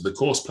them onto the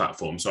course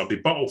platform. So I'd be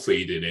bottle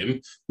feeding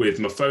him with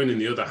my phone in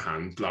the other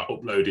hand, like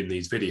uploading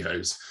these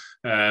videos.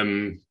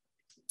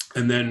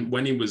 And then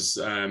when he was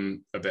a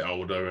bit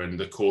older and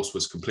the course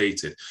was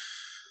completed,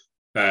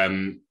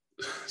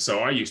 so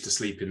I used to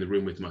sleep in the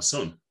room with my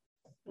son.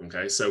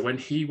 Okay, so when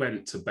he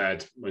went to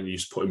bed, when you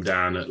used to put him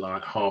down at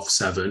like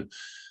 7:30,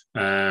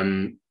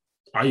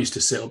 I used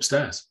to sit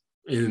upstairs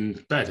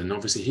in bed, and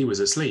obviously he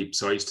was asleep.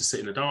 So I used to sit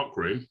in a dark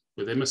room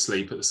with him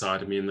asleep at the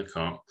side of me in the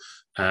car.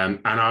 And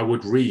I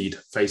would read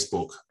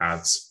Facebook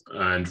ads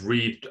and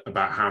read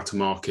about how to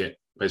market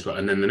Facebook.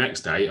 And then the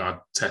next day I'd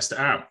test it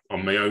out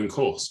on my own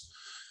course.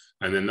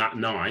 And then that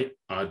night,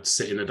 I'd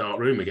sit in a dark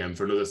room again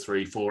for another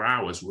 3-4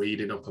 hours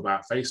reading up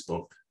about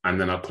Facebook, and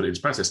then I'd put it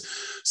into practice.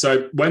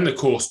 So when the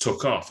course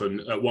took off, and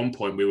at one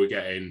point we were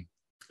getting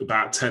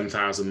about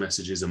 10,000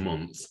 messages a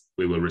month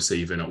we were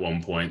receiving at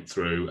one point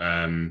through.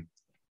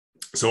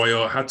 So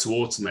I had to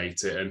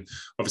automate it, and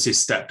obviously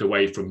stepped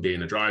away from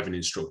being a driving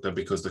instructor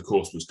because the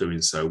course was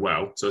doing so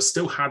well. So I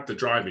still had the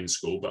driving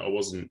school, but I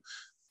wasn't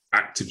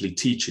actively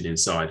teaching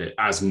inside it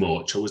as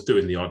much. I was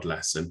doing the odd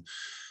lesson.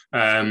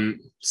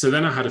 So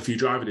then I had a few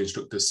driving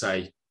instructors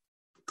say,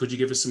 could you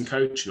give us some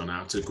coaching on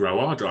how to grow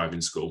our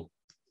driving school?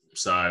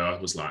 So I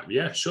was like,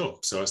 yeah, sure.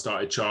 So I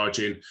started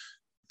charging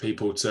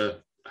people to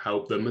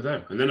help them with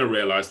them. And then I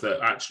realized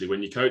that actually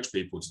when you coach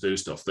people to do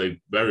stuff, they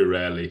very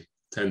rarely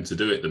tend to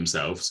do it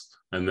themselves,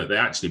 and that they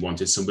actually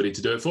wanted somebody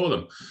to do it for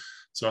them.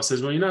 So I said,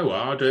 well, you know what,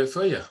 I'll do it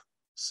for you.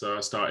 So I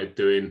started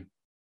doing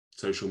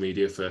social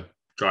media for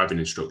driving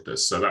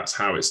instructors. So that's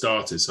how it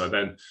started. So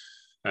then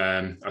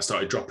I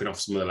started dropping off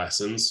some of the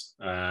lessons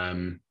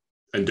and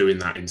doing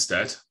that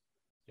instead.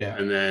 Yeah.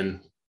 And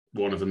then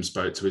one of them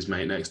spoke to his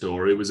mate next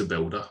door. He was a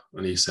builder,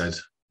 and he said,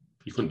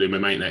 you couldn't do my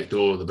mate next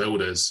door, the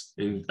builders,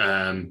 in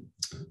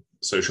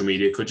social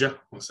media, could you?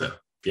 I said,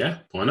 yeah,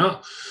 why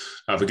not?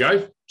 Have a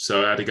go.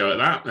 So I had a go at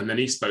that. And then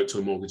he spoke to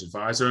a mortgage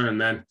advisor.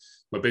 And then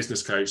my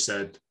business coach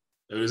said,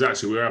 it was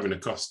actually, we're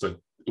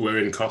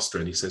in Costa,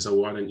 and he says, oh,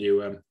 why don't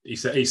you, he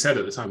said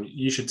at the time,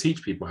 you should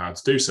teach people how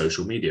to do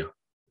social media,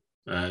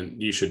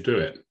 and you should do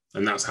it.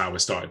 And that's how I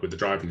started with the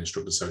driving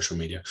instructor social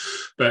media.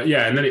 But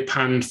yeah, and then it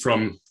panned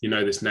from,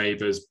 this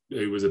neighbours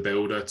who was a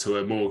builder to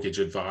a mortgage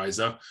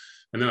advisor.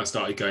 And then I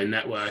started going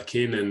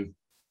networking and,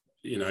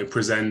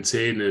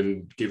 presenting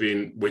and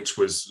giving, which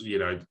was,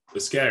 a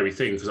scary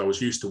thing because I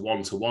was used to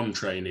one-to-one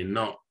training,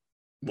 not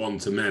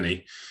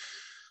one-to-many.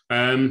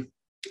 And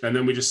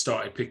then we just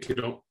started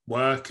picking up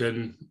work,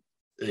 and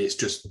it's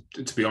just,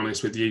 to be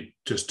honest with you,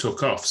 just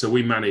took off. So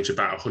we manage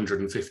about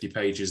 150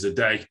 pages a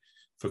day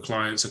for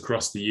clients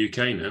across the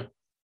UK now.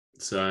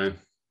 So,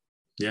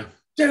 yeah.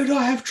 Dude,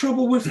 I have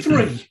trouble with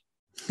 3.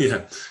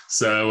 Yeah.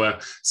 So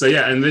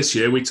yeah. And this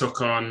year we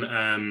took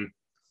on,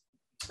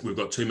 we've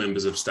got 2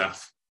 members of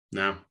staff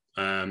now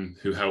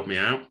who help me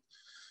out.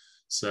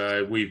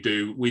 So we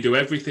do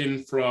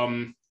everything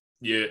from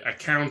your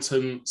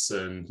accountants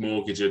and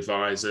mortgage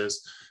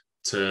advisors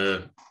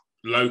to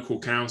local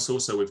council.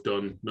 So we've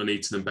done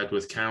Nuneaton and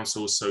Bedworth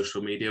Council's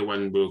social media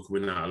when we were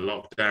coming out of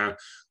lockdown.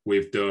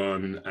 We've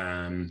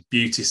done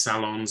beauty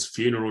salons,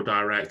 funeral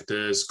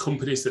directors,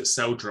 companies that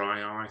sell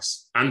dry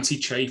ice,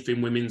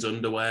 anti-chafing women's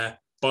underwear,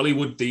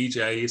 Bollywood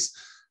DJs,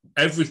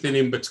 everything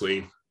in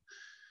between.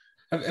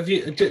 Have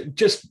you,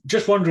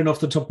 just wondering off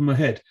the top of my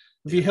head,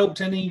 have you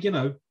helped any,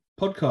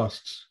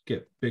 podcasts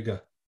get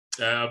bigger?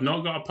 I've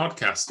not got a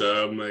podcast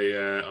on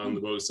the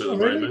books at the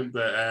moment,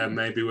 but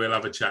maybe we'll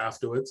have a chat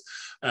afterwards.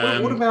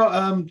 What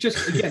about,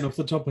 just again off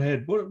the top of the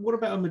head, what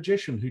about a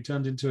magician who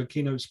turned into a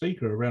keynote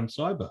speaker around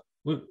cyber?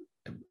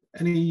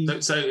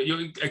 So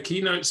you're a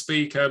keynote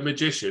speaker,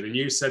 magician, and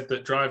you said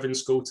that driving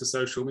school to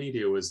social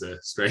media was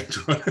a strange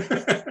one.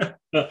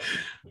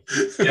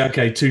 Yeah,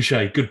 okay, touche.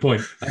 Good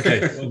point. Okay,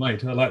 well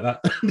made. I like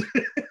that.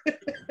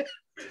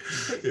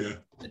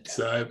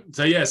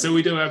 Yeah. So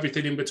we do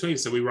everything in between.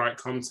 So we write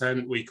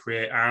content, we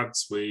create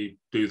ads, we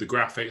do the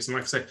graphics, and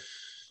like I say,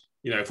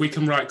 if we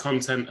can write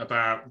content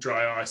about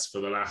dry ice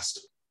for the last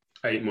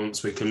 8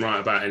 months, we can write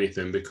about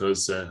anything,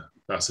 because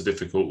that's a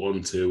difficult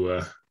one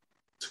to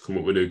come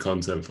up with new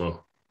content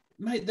for.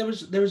 Mate, there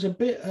was a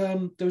bit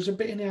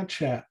in our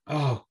chat.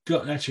 Oh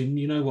God, actually,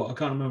 you know what? I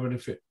can't remember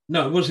if it.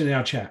 No, it was in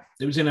our chat.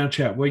 It was in our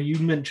chat where you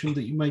mentioned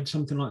that you made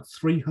something like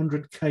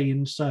 300K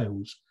in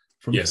sales.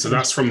 So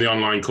that's from the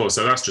online course.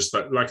 So that's just,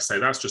 like I say,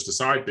 that's just a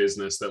side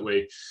business that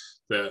we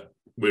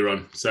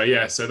run. So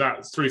yeah, so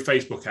that's through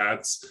Facebook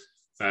ads.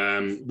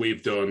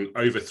 We've done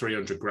over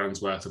 300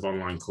 grand's worth of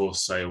online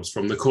course sales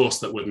from the course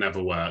that would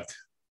never work.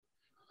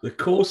 The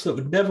course that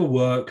would never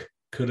work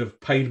could have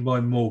paid my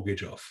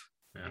mortgage off.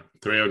 Yeah,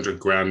 300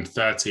 grand,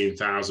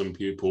 13,000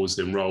 pupils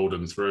enrolled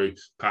and through,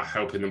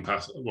 helping them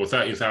pass. Well,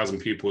 13,000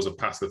 pupils have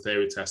passed the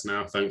theory test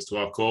now, thanks to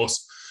our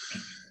course.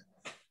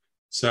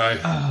 So,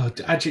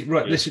 actually,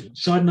 right. Yeah. Listen.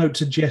 Side note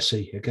to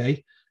Jesse.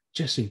 Okay,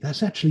 Jesse,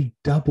 that's actually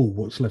double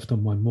what's left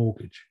on my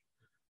mortgage,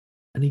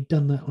 and he'd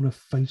done that on a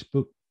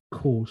Facebook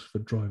course for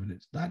driving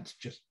it. That's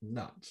just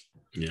nuts.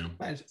 Yeah,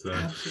 that is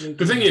absolutely.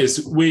 The thing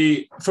is,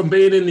 from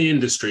being in the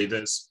industry,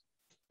 there's,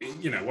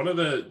 one of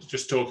the,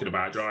 just talking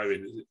about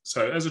driving.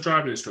 So, as a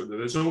driving instructor,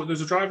 there's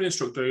a driving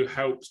instructor who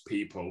helps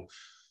people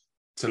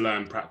to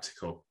learn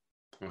practical.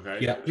 Okay.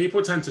 Yeah.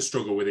 People tend to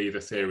struggle with either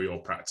theory or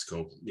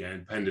practical,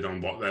 depending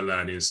on what their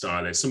learning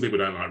style is. Some people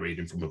don't like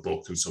reading from a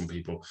book, and some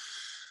people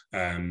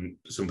are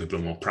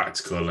more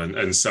practical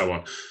and so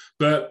on.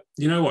 But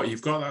you know what?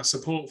 You've got that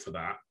support for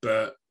that.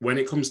 But when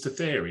it comes to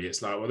theory,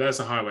 it's like, well, there's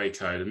a highway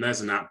code and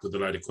there's an app with a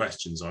load of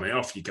questions on it.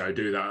 Off you go,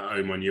 do that at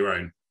home on your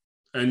own.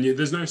 And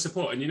there's no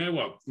support. And you know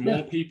what?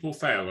 More people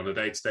fail on a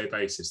day-to-day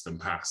basis than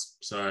pass.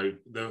 So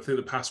I think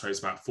the pass rate is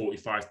about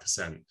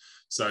 45%.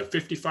 So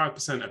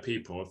 55% of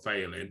people are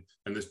failing,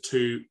 and there's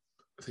 2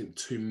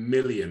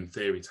 million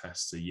theory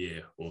tests a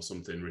year or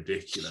something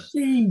ridiculous.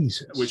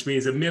 Jesus. Which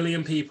means 1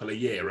 million people a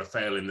year are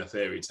failing the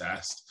theory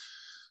test.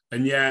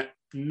 And yet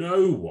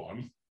no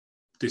one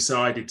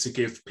decided to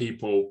give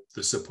people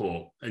the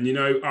support. And, you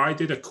know, I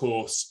did a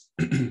course,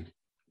 to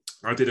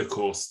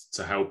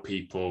help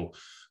people.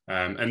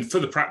 And for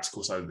the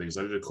practical side of things,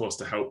 I did a course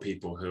to help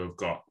people who have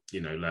got,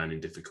 you know, learning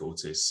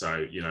difficulties.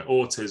 So, you know,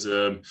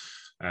 autism,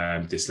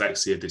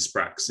 dyslexia,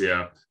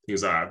 dyspraxia,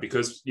 things like that,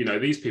 because, you know,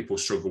 these people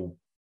struggle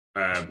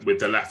with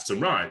the lefts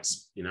and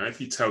rights. You know, if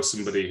you tell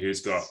somebody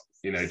who's got,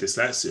 you know,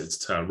 dyslexia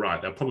to turn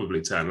right, they'll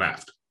probably turn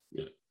left.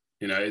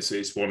 You know,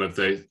 it's one of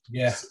the,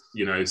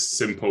 you know,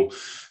 simple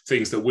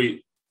things that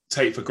we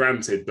take for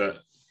granted, but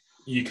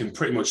you can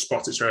pretty much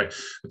spot it straight away.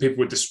 The people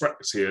with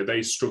dyspraxia,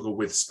 they struggle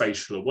with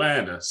spatial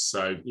awareness.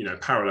 So, you know,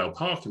 parallel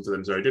parking for them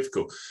is very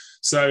difficult.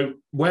 So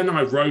when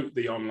I wrote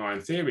the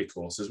online theory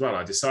course as well,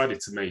 I decided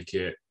to make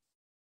it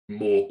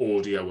more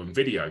audio and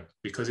video,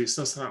 because it's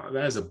just like,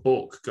 there's a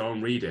book, go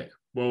and read it.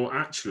 Well,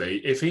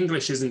 actually, if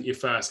English isn't your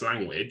first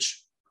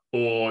language,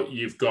 or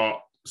you've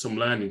got some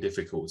learning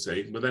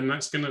difficulty, well, then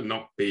that's going to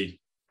not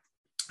be,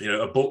 you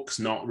know, a book's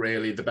not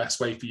really the best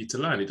way for you to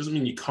learn. It doesn't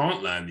mean you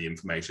can't learn the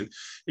information.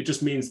 It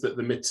just means that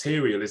the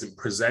material isn't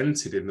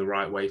presented in the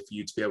right way for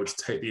you to be able to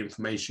take the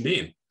information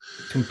in.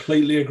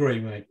 Completely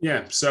agree, mate.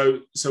 Yeah.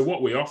 So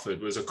what we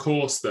offered was a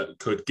course that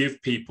could give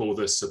people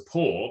the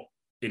support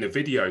in a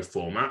video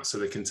format, so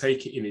they can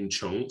take it in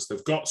chunks.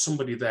 They've got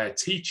somebody there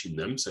teaching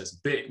them, so it's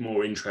a bit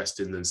more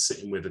interesting than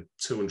sitting with a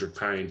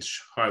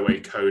 200-page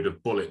highway code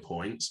of bullet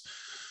points.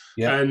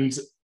 Yeah.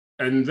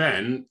 And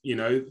then, you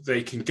know,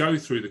 they can go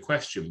through the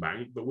question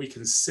bank, but we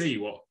can see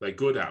what they're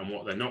good at and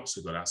what they're not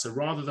so good at. So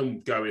rather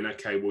than going,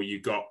 okay, well,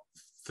 you got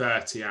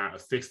 30 out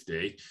of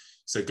 50,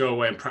 so go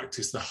away and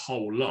practice the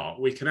whole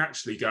lot, we can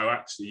actually go,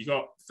 actually, you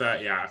got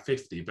 30 out of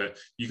 50, but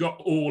you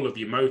got all of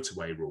your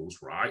motorway rules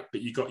right,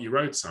 but you got your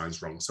road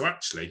signs wrong. So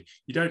actually,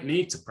 you don't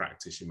need to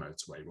practice your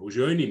motorway rules.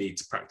 You only need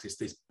to practice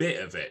this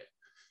bit of it.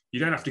 You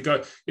don't have to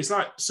go. It's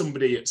like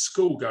somebody at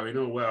school going,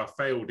 oh, well, I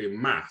failed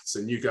in maths.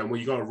 And you go, well,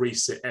 you got to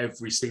resit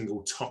every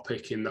single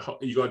topic in the,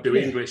 you got to do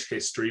English,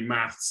 history,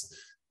 maths.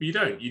 But you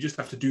don't. You just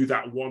have to do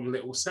that one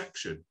little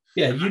section.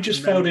 Yeah, you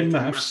just failed in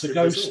maths, so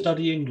go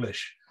study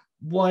English.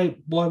 Why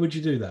would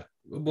you do that?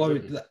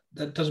 Why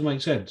that doesn't make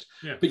sense.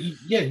 Yeah. But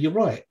you're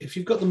right. If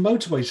you've got the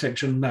motorway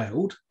section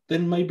nailed,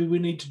 then maybe we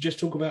need to just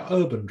talk about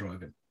urban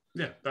driving.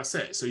 Yeah, that's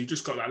it. So you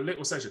just got that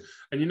little section.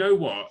 And you know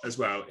what, as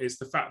well, is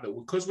the fact that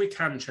because we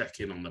can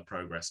check in on the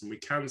progress and we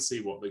can see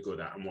what they're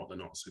good at and what they're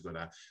not so good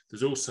at,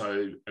 there's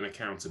also an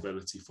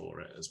accountability for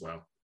it as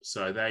well.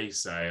 So they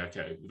say,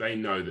 okay, they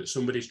know that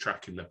somebody's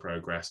tracking the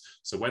progress.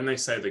 So when they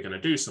say they're going to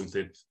do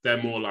something,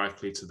 they're more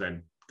likely to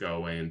then go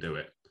away and do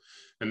it.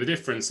 And the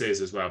difference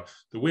is as well,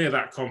 that we're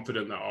that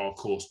confident that our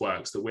course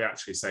works, that we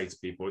actually say to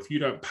people, if you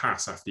don't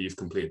pass after you've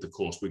completed the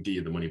course, we'll give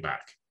you the money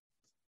back.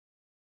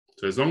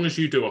 So as long as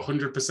you do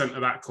 100%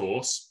 of that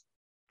course,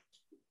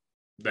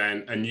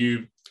 then, and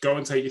you go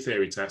and take your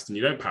theory test and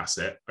you don't pass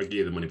it, I give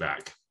you the money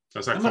back.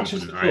 That's how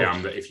confident I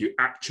am that if you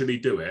actually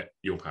do it,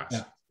 you'll pass.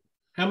 Yeah.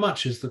 How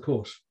much is the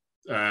course?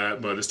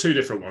 Well, there's two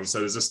different ones. So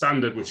there's a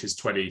standard, which is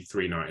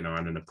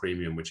 $23.99, and a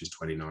premium, which is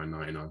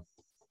 $29.99.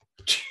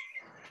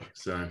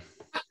 So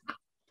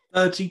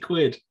 30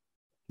 quid.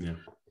 Yeah.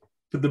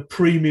 For the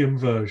premium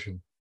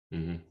version.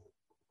 Mm-hmm.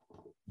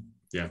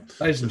 Yeah.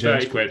 Ladies and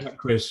gentlemen,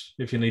 Chris,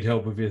 if you need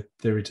help with your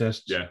theory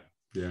tests. Yeah.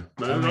 Yeah.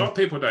 But a lot of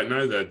people don't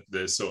know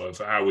the sort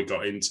of how we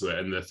got into it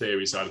and the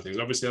theory side of things.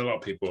 Obviously, a lot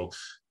of people,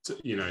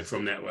 you know,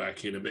 from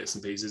networking and bits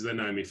and pieces, they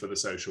know me for the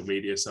social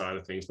media side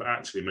of things. But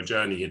actually, my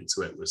journey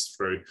into it was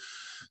through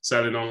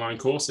selling online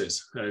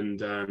courses.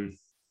 And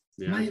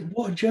yeah. Mate,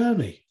 what a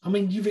journey. I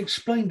mean, you've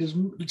explained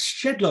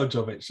shed loads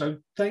of it. So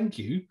thank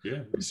you.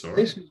 Yeah, it's all right.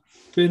 This has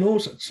been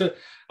awesome. So,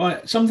 all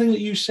right, something that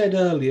you said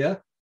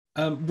earlier,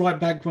 right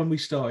back when we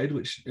started,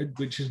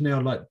 which is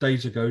now like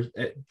days ago.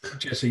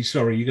 Jesse,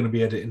 sorry, you're going to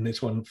be editing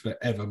this one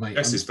forever, mate.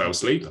 Jesse's fell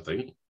asleep, I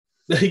think.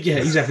 Yeah,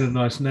 he's having a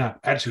nice nap.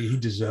 Actually, he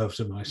deserves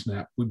a nice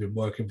nap. We've been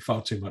working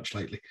far too much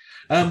lately.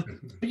 But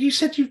you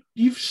said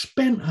you've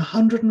spent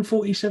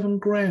 147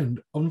 grand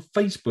on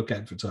Facebook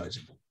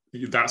advertising.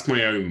 That's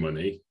my own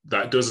money.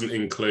 That doesn't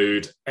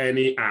include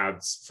any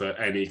ads for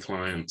any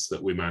clients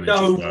that we manage.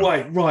 No,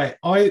 right.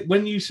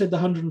 When you said the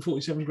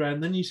 147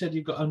 grand, then you said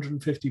you've got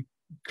 150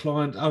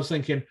 clients. I was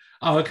thinking,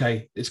 oh,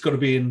 okay, it's got to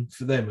be in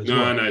for them as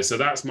well. No. So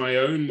that's my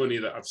own money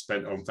that I've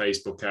spent on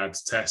Facebook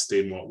ads,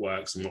 testing what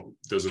works and what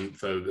doesn't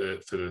for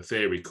the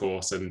theory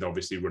course, and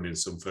obviously running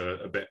some for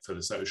a bit for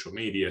the social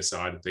media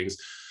side of things.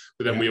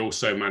 But then we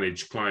also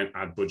manage client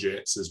ad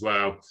budgets as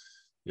well.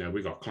 You know,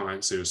 we've got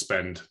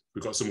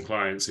some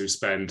clients who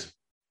spend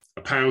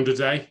 £1 a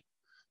day,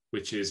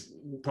 which is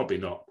probably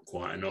not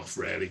quite enough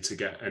really to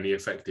get any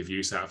effective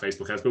use out of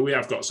Facebook ads. But we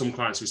have got some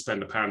clients who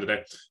spend £1 a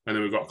day, and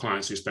then we've got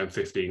clients who spend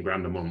 15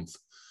 grand a month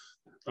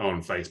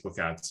on Facebook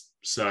ads.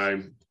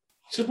 So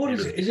what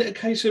is it? Is it a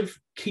case of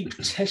keep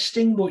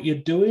testing what you're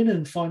doing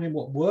and finding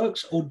what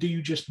works, or do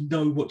you just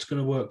know what's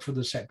going to work for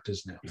the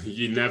sectors now?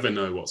 You never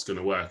know what's going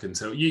to work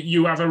until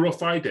you have a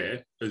rough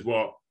idea of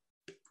what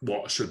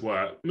what should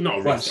work. Not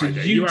a Right, rough so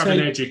idea. you You have an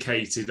take-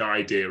 educated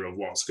idea of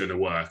what's going to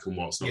work and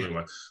what's not Yeah. going to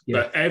work. Yeah.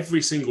 But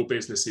every single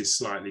business is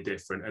slightly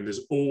different. And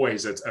there's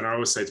always, and I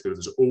always say to people,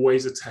 there's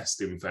always a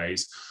testing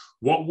phase.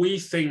 What we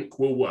think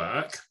will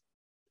work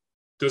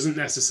doesn't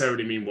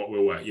necessarily mean what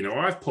will work. You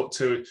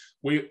know,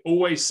 we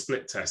always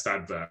split test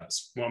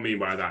adverts. What I mean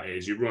by that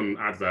is you run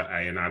advert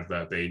A and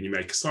advert B, and you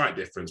make a slight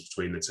difference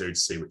between the two to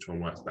see which one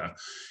works better.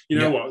 You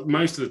know what?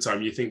 Most of the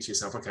time you think to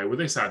yourself, okay, well,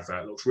 this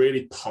advert looks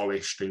really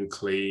polished and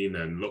clean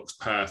and looks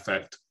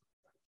perfect.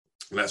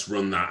 Let's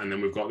run that. And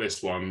then we've got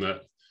this one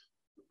that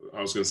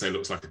I was going to say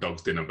looks like a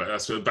dog's dinner, but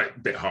that's a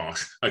bit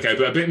harsh. Okay,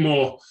 but a bit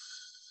more,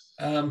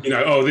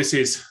 this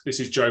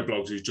is Joe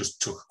Bloggs who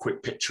just took a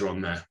quick picture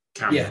on their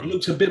camera. Yeah, it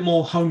looks a bit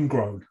more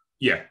homegrown.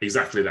 Yeah,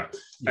 exactly that.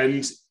 Yeah.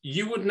 And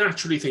you would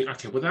naturally think,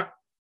 okay, well, that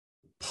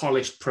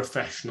polished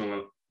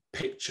professional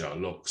picture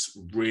looks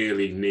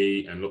really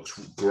neat and looks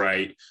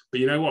great.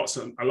 But you know what?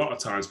 So a lot of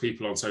times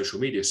people on social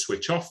media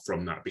switch off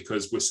from that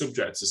because we're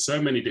subject to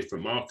so many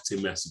different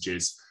marketing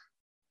messages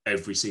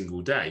every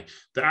single day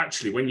that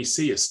actually when you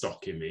see a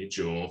stock image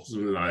or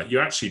something like that, you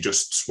actually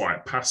just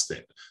swipe past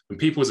it. And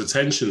people's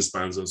attention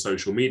spans on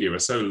social media are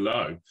so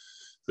low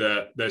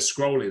that they're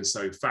scrolling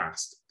so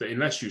fast that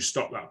unless you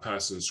stop that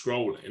person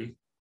scrolling,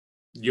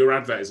 your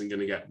advert isn't going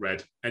to get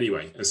read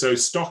anyway. And so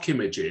stock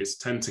images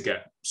tend to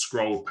get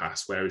scrolled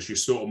past, whereas you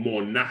sort of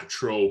more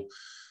natural,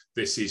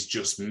 this is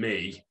just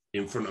me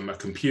in front of my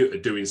computer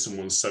doing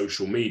someone's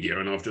social media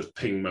and I've just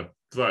pinged my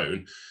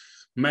phone,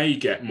 may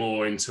get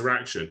more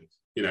interaction.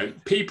 You know,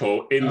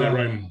 people in their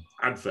own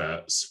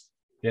adverts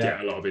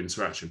get a lot of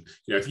interaction.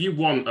 You know, if you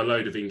want a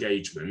load of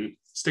engagement,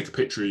 stick a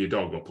picture of your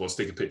dog up or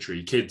stick a picture of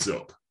your kids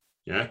up.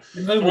 Yeah.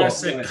 You know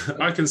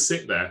what? I can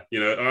sit there, you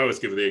know, I always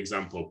give the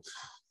example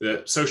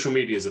that social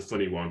media is a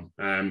funny one.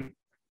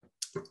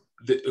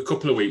 A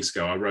couple of weeks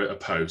ago, I wrote a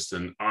post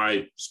and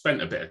I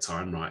spent a bit of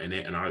time writing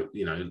it and I,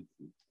 you know,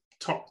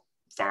 top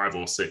 5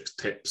 or 6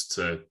 tips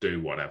to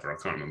do whatever.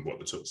 I can't remember what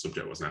the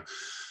subject was now.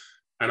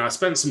 And I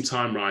spent some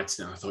time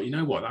writing and I thought, you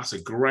know what, that's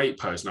a great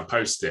post. And I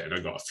posted it and I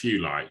got a few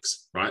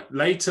likes, right?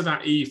 Later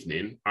that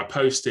evening, I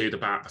posted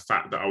about the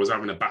fact that I was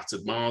having a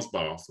battered Mars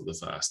bar for the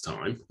first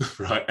time,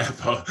 right,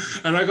 ever.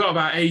 And I got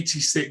about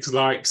 86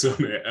 likes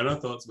on it. And I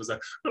thought to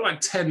myself, like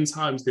 10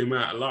 times the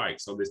amount of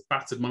likes on this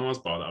battered Mars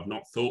bar that I've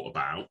not thought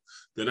about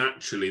than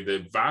actually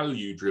the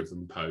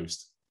value-driven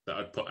post that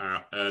I'd put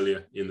out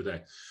earlier in the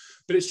day.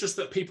 But it's just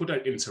that people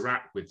don't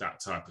interact with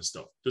that type of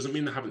stuff. Doesn't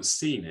mean they haven't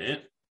seen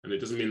it. And it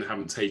doesn't mean they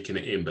haven't taken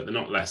it in, but they're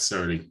not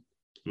necessarily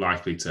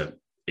likely to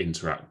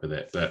interact with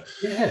it. But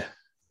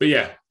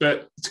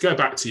to go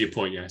back to your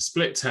point,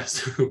 split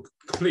test,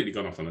 completely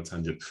gone off on a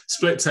tangent.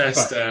 Split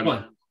test,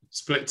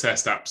 split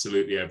test,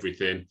 absolutely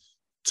everything.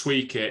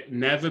 Tweak it.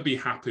 Never be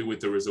happy with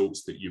the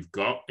results that you've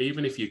got.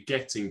 Even if you're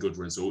getting good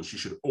results, you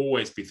should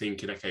always be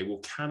thinking, okay, well,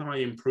 can I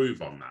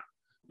improve on that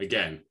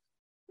again?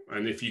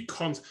 And if you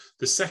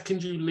the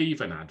second you leave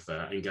an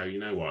advert and go, you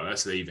know what,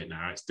 let's leave it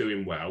now, it's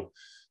doing well.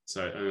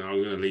 So and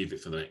I'm going to leave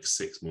it for the next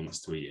 6 months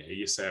to a year.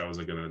 Your sales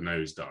are going to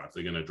nosedive.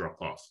 They're going to drop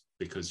off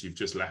because you've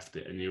just left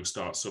it and you'll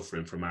start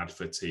suffering from ad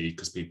fatigue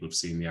because people have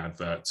seen the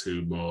advert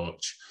too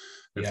much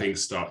and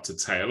things start to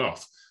tail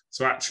off.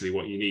 So actually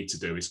what you need to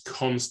do is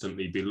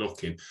constantly be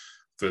looking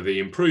for the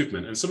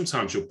improvement. And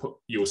sometimes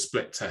you'll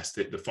split test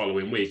it the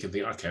following week and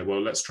think, okay, well,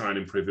 let's try and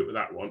improve it with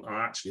that one. Oh,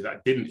 actually,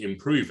 that didn't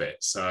improve it.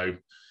 So,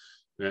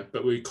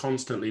 but we're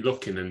constantly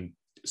looking. And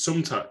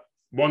sometimes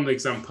one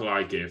example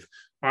I give,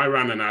 I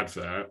ran an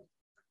advert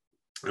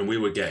and we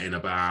were getting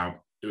about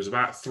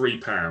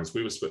 £3.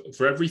 We were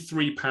for every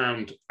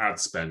 £3 ad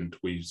spend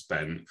we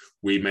spent,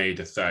 we made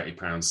a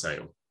 £30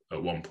 sale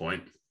at one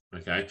point.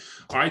 Okay.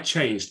 I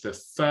changed the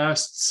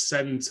first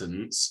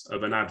sentence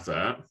of an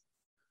advert.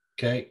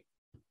 Okay.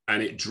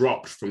 And it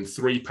dropped from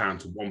 £3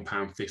 to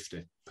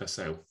 £1.50 per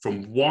sale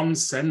from one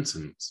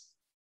sentence.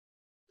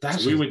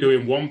 So we were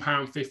doing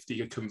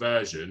 £1.50 a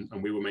conversion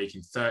and we were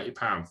making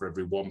 £30 for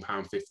every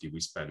 £1.50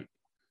 we spent.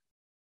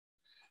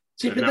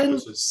 And that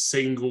was a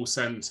single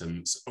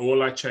sentence.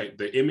 All I checked,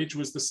 the image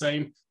was the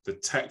same, the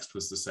text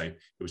was the same.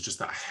 It was just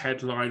that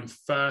headline,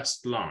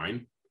 first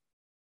line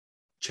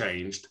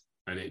changed,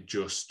 and it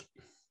just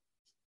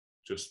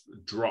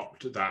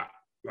dropped that.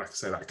 Like I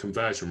say, that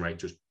conversion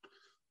rate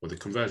the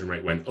conversion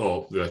rate went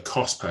up. The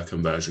cost per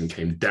conversion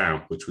came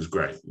down, which was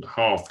great.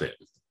 Halved it.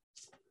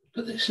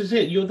 But this is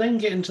it. You're then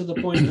getting to the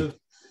point of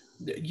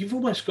you've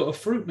almost got a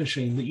fruit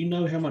machine that you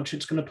know how much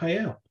it's going to pay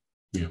out.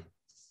 Yeah.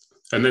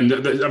 And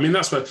then, I mean,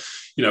 that's what,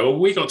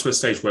 we got to a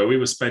stage where we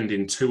were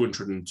spending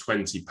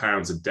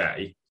 £220 a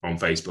day on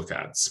Facebook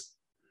ads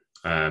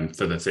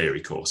for the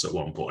theory course at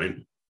one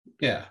point.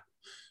 Yeah.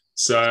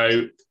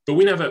 So, but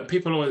we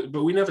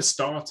never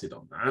started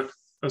on that.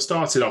 I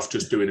started off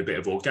just doing a bit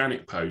of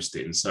organic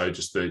posting. So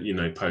just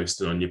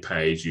posting on your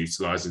page,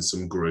 utilising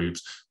some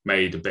groups,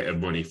 made a bit of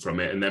money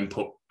from it. And then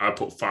I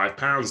put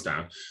 £5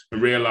 down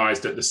and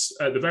realised at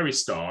the very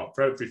start,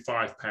 for every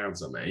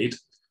 £5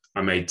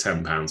 I made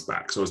 £10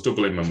 back. So I was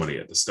doubling my money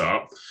at the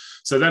start.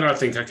 So then I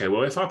think, okay,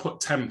 well, if I put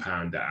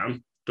 £10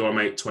 down Do I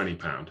make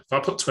 £20? If I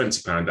put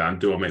 £20 down,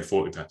 do I make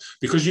 £40?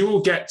 Because you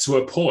will get to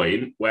a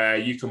point where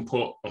you can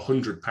put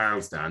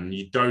 £100 down and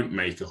you don't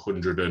make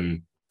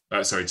 £200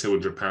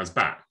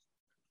 back.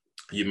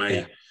 You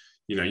may,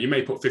 you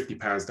may put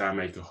 £50 down,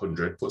 make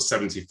 100, put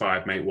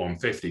 75, make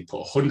 150,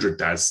 put 100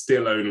 down,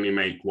 still only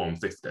make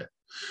 150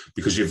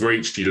 because you've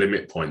reached your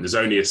limit point. There's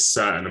only a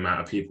certain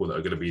amount of people that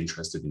are going to be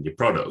interested in your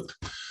product.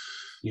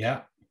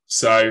 Yeah.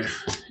 So,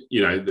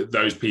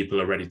 those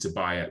people are ready to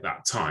buy at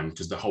that time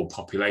because the whole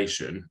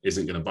population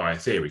isn't going to buy a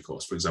theory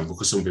course, for example,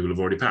 because some people have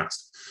already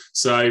passed.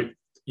 So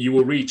you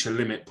will reach a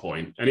limit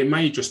point, and it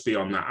may just be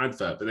on that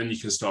advert, but then you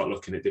can start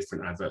looking at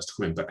different adverts to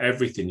come in. But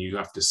everything you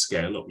have to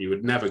scale up. You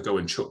would never go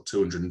and chuck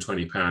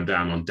 £220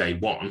 down on day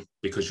one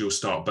because you'll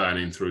start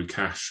burning through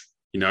cash.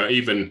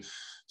 Even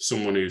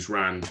someone who's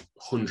ran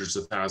hundreds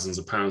of thousands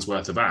of pounds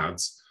worth of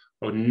ads,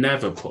 I would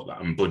never put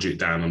that and budget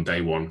down on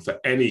day one for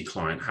any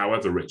client,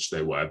 however rich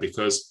they were,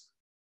 because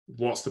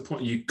what's the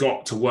point? You've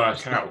got to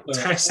work out,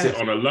 test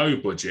it on a low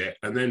budget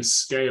and then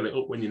scale it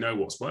up when you know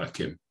what's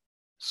working.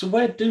 So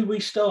where do we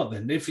start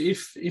then?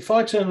 If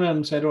I turn around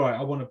and said, all right,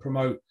 I want to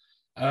promote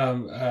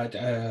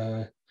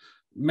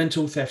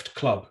Mental Theft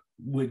Club,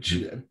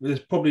 which we're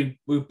probably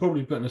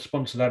putting a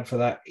sponsored ad for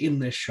that in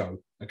this show,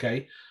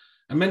 okay?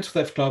 And Mental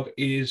Theft Club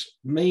is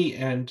me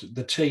and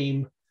the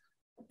team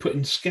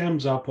putting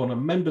scams up on a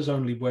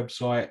members-only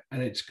website,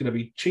 and it's going to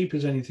be cheap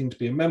as anything to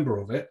be a member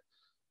of it.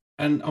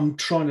 And I'm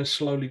trying to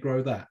slowly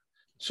grow that.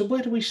 So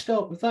where do we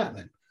start with that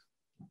then?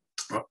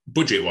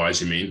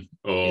 Budget-wise, you mean?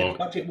 Or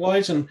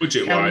budget-wise and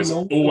budget-wise,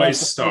 always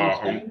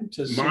start on.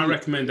 My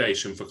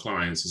recommendation for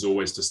clients is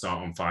always to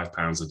start on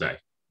 £5 a day.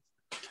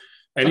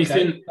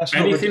 Anything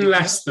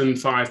less than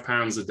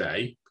 £5 a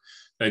day,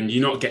 then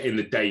you're not getting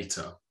the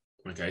data.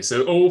 Okay,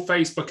 so all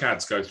Facebook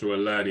ads go through a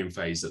learning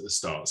phase at the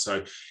start.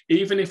 So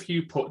even if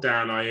you put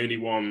down, I only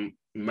want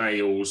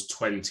males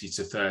 20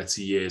 to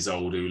 30 years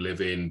old who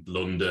live in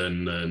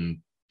London and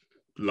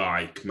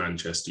like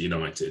Manchester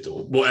United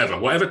or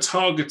whatever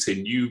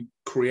targeting you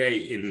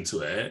create into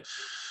it,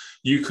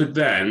 you could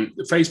then,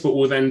 Facebook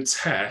will then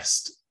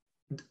test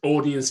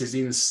audiences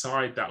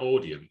inside that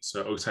audience. So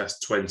it'll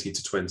test 20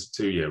 to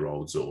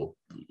 22-year-olds, or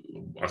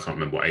I can't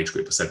remember what age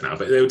group I said now,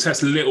 but they will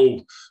test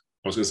little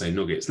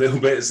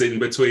bits in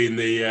between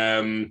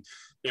the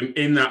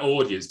in that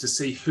audience to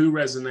see who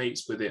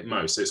resonates with it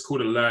most. So it's called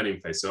a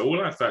learning phase. So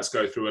all adverts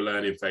go through a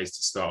learning phase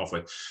to start off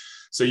with.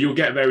 So you'll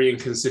get very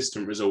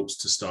inconsistent results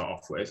to start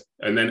off with.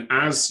 And then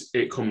as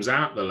it comes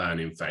out the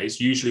learning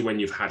phase, usually when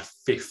you've had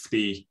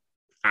 50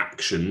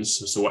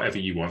 actions, so whatever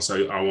you want.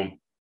 So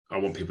I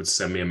want people to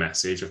send me a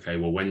message. Okay,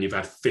 well, when you've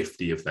had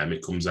 50 of them,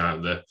 it comes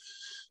out the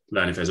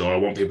learning phase. Or I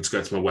want people to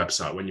go to my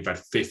website. When you've had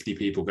 50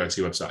 people go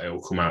to your website, it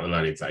will come out the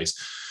learning phase.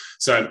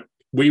 So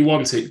we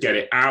want to get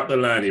it out the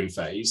learning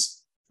phase.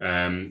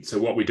 So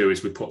what we do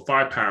is we put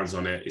 £5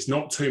 on it. It's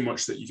not too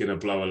much that you're going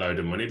to blow a load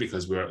of money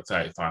because we're at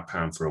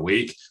 £35 for a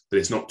week, but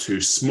it's not too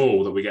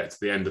small that we get to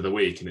the end of the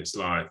week and it's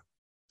like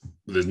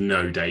there's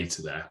no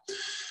data there.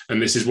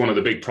 And this is one of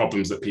the big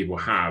problems that people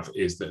have,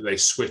 is that they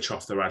switch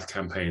off their ad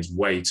campaigns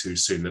way too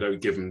soon. They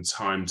don't give them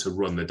time to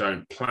run. They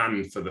don't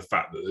plan for the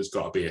fact that there's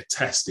got to be a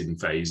testing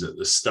phase at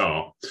the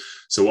start.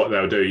 So what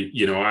they'll do,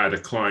 I had a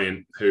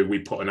client who we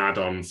put an ad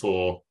on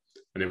for,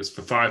 and it was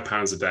for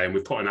 £5 a day, and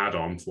we put an ad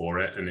on for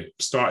it, and it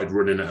started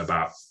running at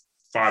about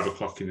 5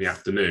 o'clock in the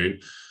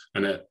afternoon,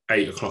 and at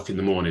 8 o'clock in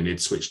the morning,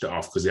 he'd switched it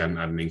off because he hadn't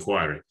had an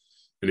inquiry,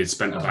 and he'd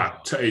spent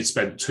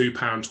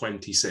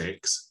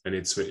 £2.26, and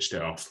he'd switched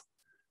it off.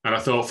 And I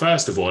thought,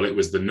 first of all, it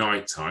was the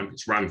night time;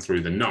 it's ran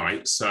through the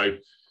night, so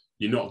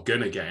you're not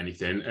going to get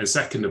anything. And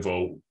second of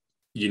all,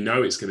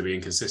 it's going to be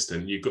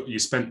inconsistent. You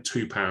spent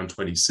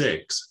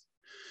 £2.26,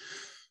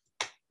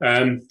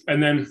 and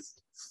then.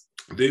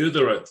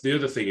 The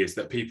other thing is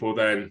that people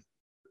then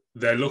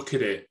they look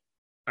at it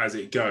as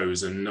it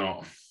goes and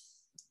not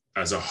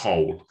as a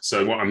whole.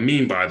 So what I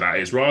mean by that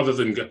is, rather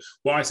than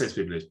what I say to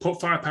people is put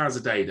 £5 a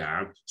day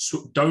down.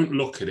 So don't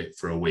look at it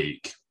for a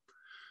week.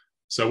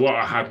 So what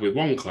I had with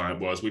one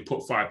client was we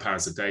put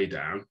 £5 a day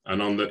down,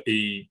 and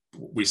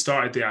we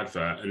started the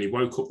advert, and he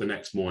woke up the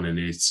next morning and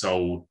he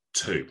sold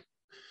 2,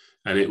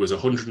 and it was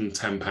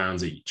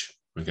 £110 each.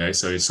 Okay,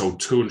 so he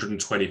sold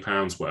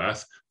 £220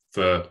 worth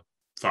for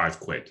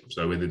 £5.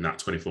 So within that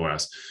 24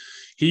 hours,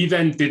 he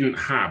then didn't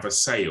have a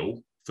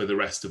sale for the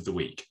rest of the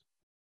week.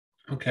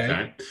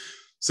 Okay.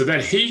 So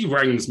then he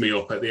rings me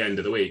up at the end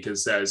of the week and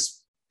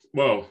says,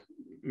 well,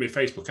 my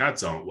Facebook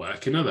ads aren't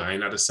working, are they? I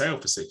ain't had a sale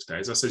for 6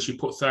 days. I said, you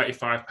put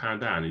 £35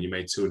 down and you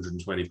made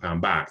 £220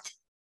 back.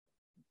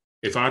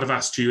 If I'd have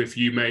asked you if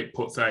you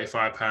put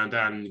 £35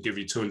 down and give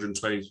you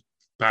 £220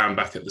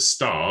 back at the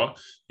start,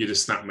 you'd have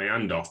snapped my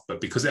hand off. But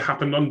because it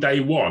happened on day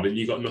one and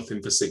you got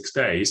nothing for 6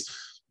 days,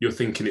 you're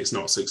thinking it's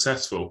not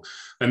successful.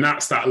 And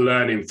that's that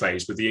learning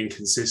phase with the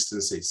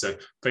inconsistency. So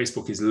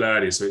Facebook is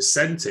learning. So it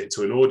sent it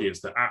to an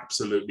audience that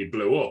absolutely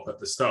blew up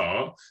at the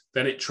start.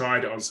 Then it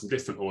tried it on some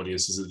different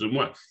audiences that didn't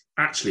work.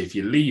 Actually, if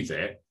you leave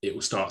it, it will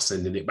start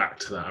sending it back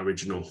to that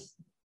original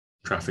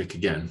traffic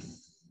again.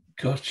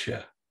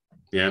 Gotcha.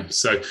 Yeah.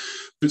 So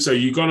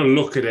you've got to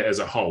look at it as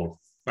a whole.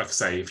 Like I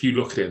say, if you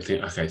look at it and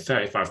think, okay,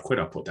 35 quid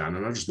I put down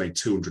and I just made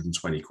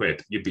 220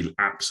 quid, you'd be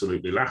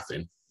absolutely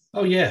laughing.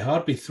 Oh yeah,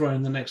 I'd be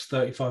throwing the next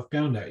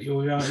 £35 at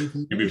you.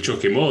 You'd be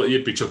chucking more.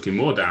 You'd be chucking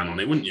more down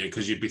on it, wouldn't you?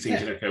 Because you'd be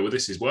thinking, okay, well,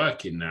 this is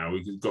working now.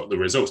 We've got the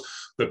results.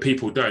 But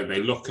people don't.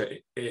 They look at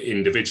it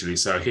individually.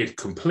 So he'd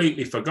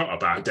completely forgot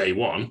about day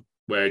one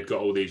where he'd got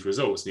all these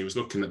results, and he was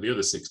looking at the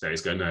other 6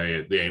 days, going,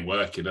 "No, they ain't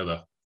working, are they?"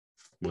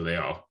 Well, they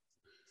are.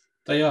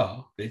 They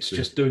are. It's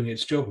just doing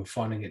its job of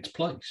finding its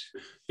place.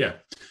 Yeah.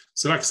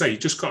 So like I say, you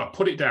just got to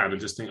put it down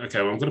and just think,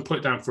 okay, well, I'm going to put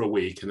it down for a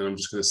week and then I'm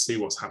just going to see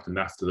what's happened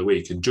after the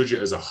week and judge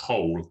it as a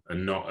whole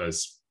and not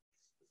as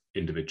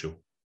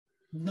individual.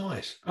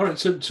 Nice. All right.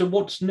 So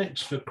what's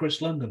next for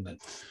Chris London then?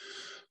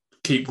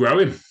 Keep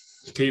growing.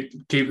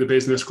 Keep the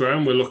business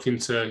growing. We're looking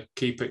to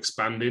keep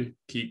expanding,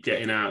 keep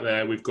getting out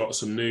there. We've got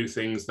some new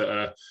things that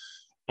are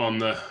on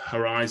the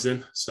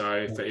horizon. So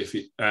I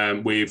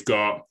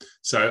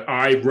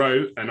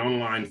wrote an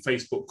online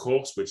Facebook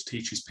course which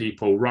teaches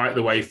people right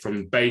the way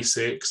from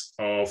basics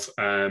of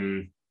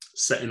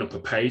setting up a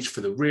page for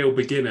the real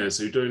beginners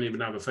who don't even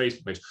have a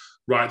Facebook page,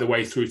 right the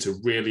way through to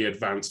really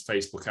advanced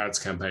Facebook ads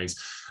campaigns.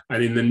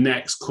 And in the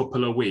next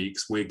couple of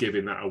weeks, we're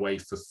giving that away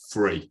for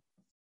free.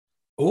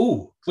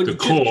 Oh, the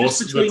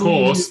course.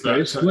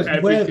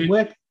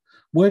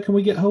 Where can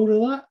we get hold of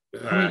that?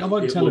 I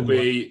won't tell you. It will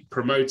be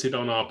promoted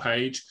on our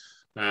page.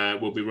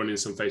 We'll be running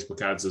some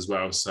Facebook ads as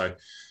well, so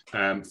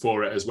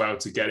for it as well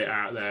to get it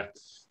out there.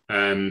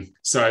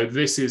 So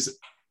this is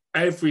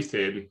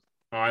everything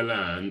I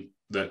learned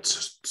that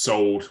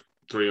sold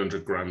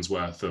 300 grand's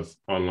worth of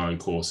online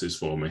courses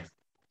for me.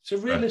 So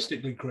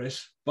realistically,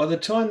 Chris, by the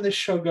time this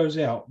show goes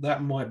out,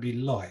 that might be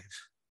live.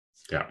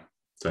 Yeah.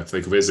 So if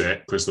they can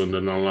visit Chris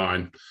London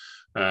Online,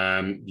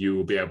 you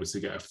will be able to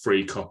get a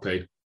free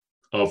copy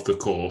of the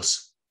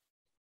course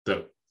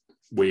that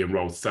we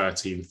enrolled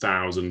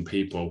 13,000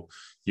 people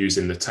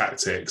using the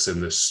tactics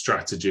and the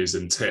strategies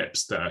and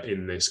tips that are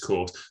in this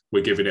course.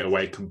 We're giving it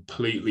away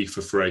completely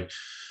for free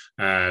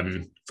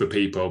for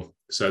people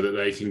so that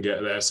they can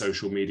get their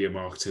social media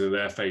marketing and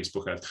their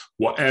Facebook ads,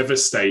 whatever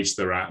stage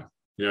they're at.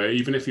 You know,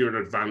 even if you're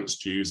an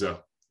advanced user,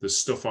 there's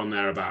stuff on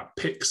there about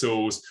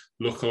pixels,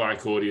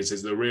 lookalike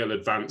audiences, the real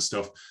advanced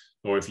stuff.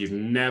 Or if you've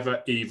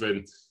not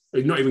even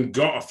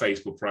got a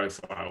Facebook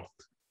profile,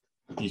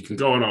 you can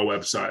go on our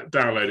website,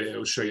 download it.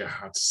 It'll show you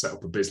how to set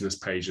up a business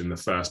page in the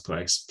first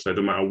place. So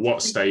no matter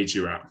what stage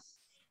you're at.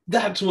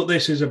 That's what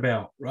this is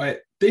about, right?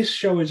 This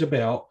show is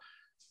about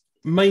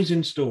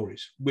amazing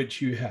stories,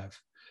 which you have,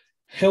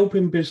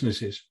 helping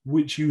businesses,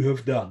 which you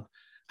have done,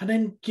 and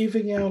then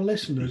giving our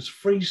listeners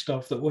free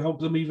stuff that will help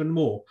them even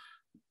more.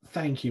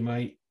 Thank you,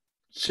 mate.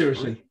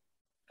 Seriously,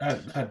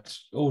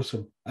 that's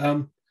awesome.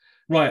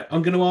 Right,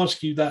 I'm going to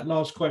ask you that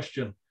last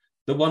question,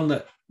 the one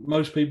that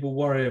most people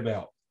worry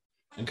about.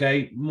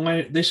 Okay,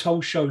 this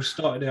whole show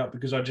started out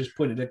because I just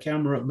pointed a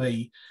camera at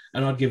me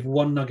and I'd give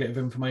one nugget of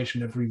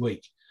information every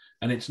week.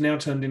 And it's now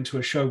turned into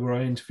a show where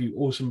I interview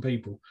awesome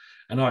people.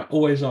 And I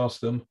always ask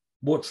them,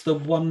 what's the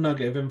one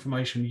nugget of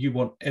information you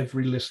want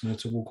every listener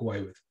to walk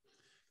away with?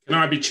 Can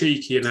I be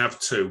cheeky and have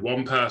two?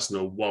 One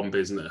personal, one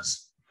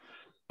business?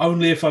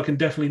 Only if I can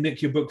definitely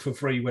nick your book for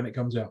free when it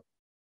comes out.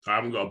 I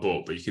haven't got a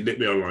book, but you can nick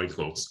the online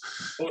course.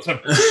 Awesome.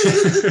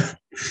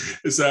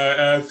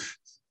 So,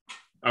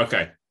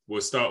 okay,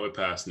 we'll start with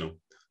personal.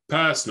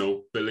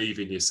 Personal, believe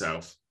in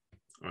yourself,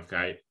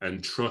 okay,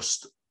 and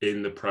trust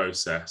in the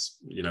process.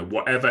 You know,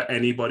 whatever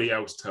anybody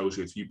else tells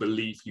you, if you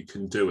believe you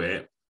can do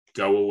it,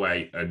 go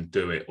away and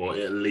do it, or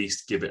at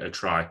least give it a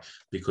try,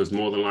 because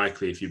more than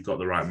likely, if you've got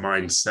the right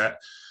mindset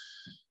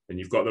and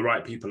you've got the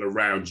right people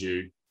around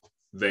you,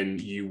 then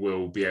you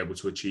will be able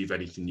to achieve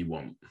anything you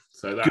want.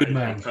 So that is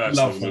my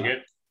personal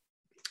nugget.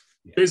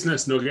 Yeah.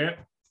 Business nugget,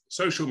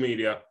 social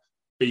media,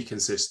 be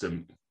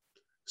consistent.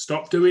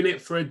 Stop doing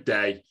it for a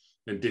day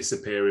and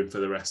disappearing for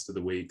the rest of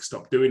the week.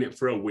 Stop doing it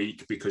for a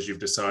week because you've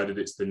decided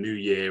it's the new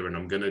year and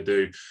I'm going to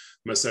do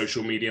my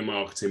social media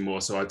marketing more.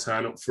 So I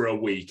turn up for a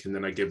week and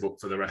then I give up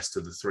for the rest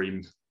of the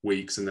 3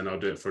 weeks and then I'll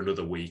do it for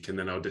another week and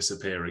then I'll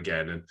disappear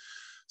again and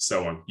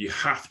so on. You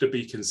have to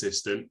be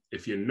consistent.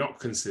 If you're not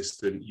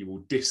consistent, you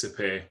will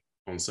disappear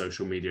on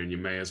social media and you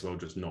may as well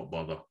just not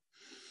bother.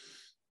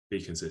 Be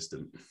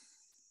consistent.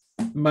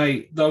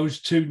 Mate,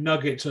 those two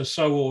nuggets are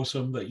so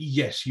awesome that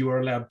yes, you are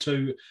allowed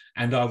to,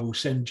 and I will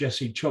send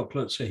Jesse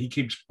chocolate so he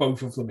keeps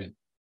both of them in.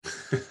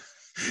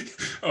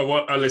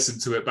 I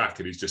listened to it back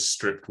and he's just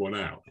stripped one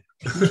out.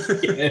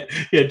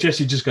 yeah,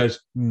 Jesse just goes,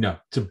 no,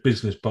 it's a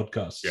business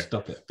podcast. Yeah.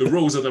 Stop it. The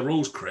rules are the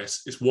rules,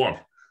 Chris. It's one.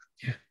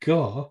 Yeah,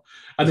 God.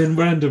 And then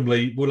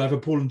randomly we'll have a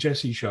Paul and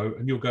Jesse show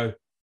and you'll go,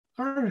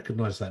 I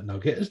recognise that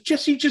nugget. Has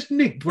Jesse just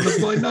nicked one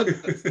of my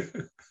nuggets?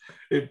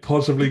 It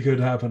possibly could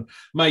happen.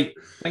 Mate,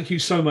 thank you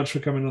so much for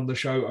coming on the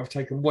show. I've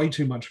taken way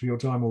too much of your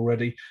time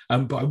already,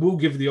 but I will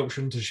give the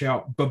option to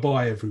shout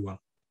bye-bye, everyone.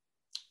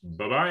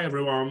 Bye-bye,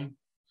 everyone.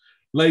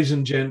 Ladies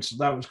and gents,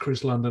 that was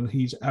Chris London.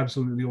 He's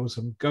absolutely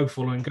awesome. Go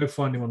follow him. Go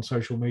find him on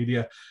social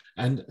media.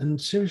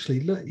 And seriously,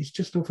 look, he's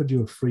just offered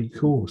you a free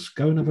course.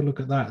 Go and have a look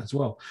at that as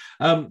well.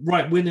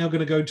 Right, we're now going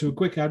to go to a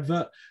quick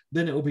advert.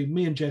 Then it will be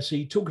me and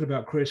Jesse talking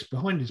about Chris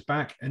behind his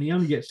back, and he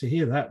only gets to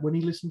hear that when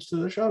he listens to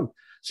the show.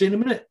 See you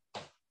in a minute.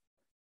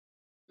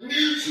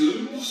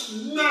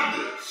 Newton's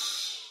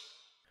Nuggets.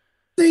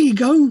 There you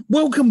go.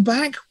 Welcome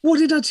back. What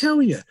did I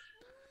tell you?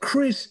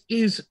 Chris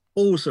is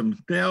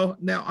awesome. Now,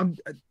 I'm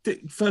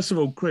first of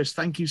all, Chris,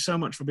 thank you so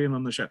much for being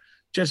on the show.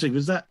 Jesse,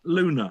 was that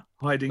Luna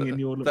hiding in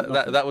your little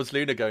that was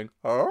Luna going,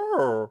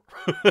 oh.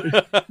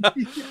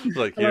 It's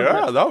like,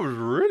 yeah, that was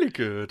really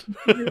good.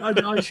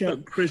 I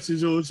shout, Chris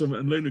is awesome,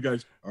 and Luna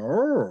goes,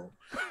 oh.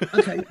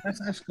 Okay,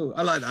 that's cool.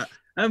 I like that.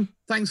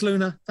 Thanks,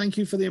 Luna. Thank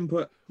you for the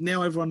input.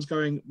 Now everyone's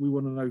going, we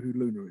want to know who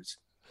Luna is.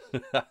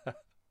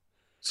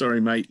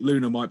 Sorry, mate.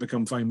 Luna might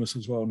become famous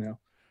as well now.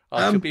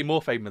 She'll be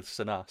more famous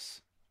than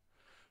us.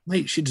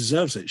 Mate, she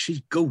deserves it.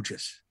 She's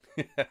gorgeous.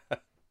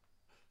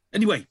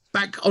 Anyway,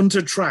 back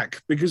onto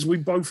track, because we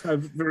both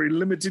have very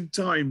limited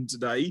time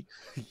today.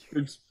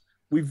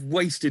 We've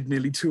wasted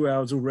nearly 2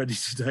 hours already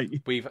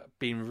today. We've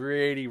been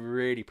really,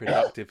 really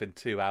productive in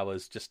 2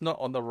 hours, just not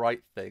on the right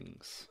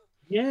things.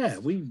 Yeah,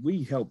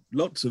 we help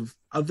lots of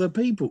other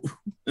people,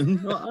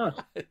 and not us.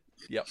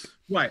 Yep.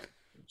 Right.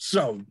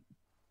 So,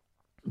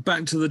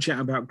 back to the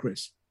chat about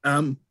Chris.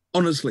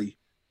 Honestly,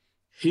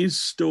 his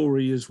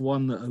story is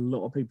one that a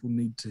lot of people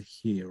need to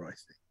hear, I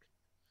think.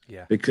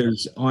 Yeah.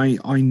 Because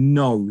I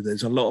know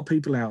there's a lot of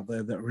people out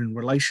there that are in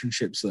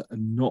relationships that are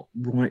not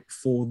right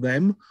for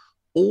them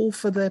or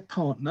for their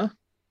partner.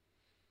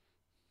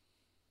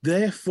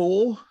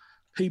 Therefore,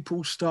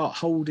 people start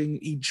holding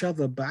each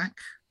other back.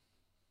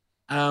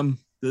 Some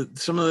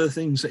of the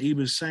things that he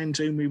was saying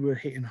to me were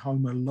hitting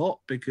home a lot,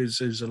 because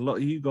as a lot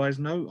of you guys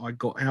know, I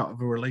got out of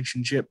a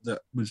relationship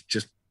that was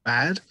just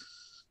bad.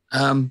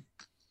 And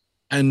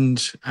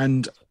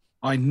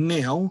I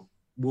now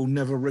will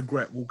never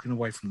regret walking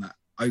away from that.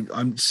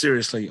 I'm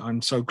seriously,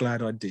 I'm so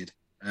glad I did.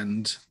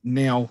 And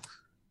now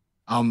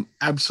I'm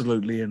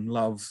absolutely in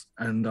love,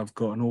 and I've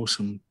got an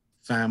awesome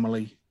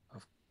family.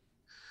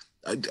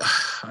 I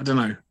don't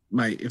know,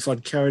 mate, if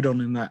I'd carried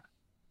on in that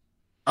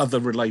other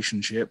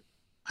relationship,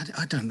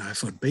 I don't know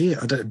if I'd be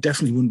it.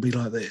 Definitely wouldn't be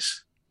like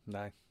this.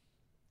 No.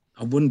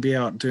 I wouldn't be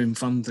out doing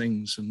fun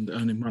things and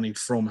earning money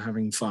from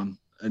having fun.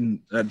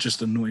 And that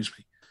just annoys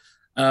me.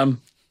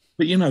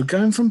 But, you know,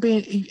 going from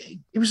being...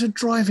 He was a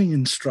driving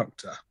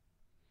instructor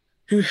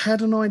who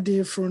had an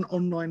idea for an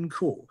online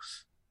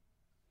course,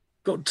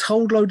 got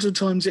told loads of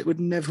times it would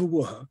never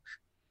work,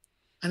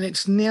 and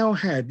it's now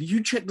had...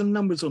 You check the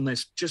numbers on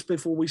this just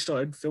before we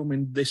started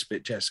filming this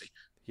bit, Jesse.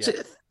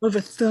 Yeah. Over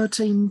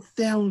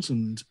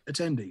 13,000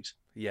 attendees.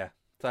 Yeah,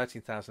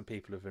 13,000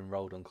 people have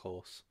enrolled on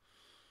course.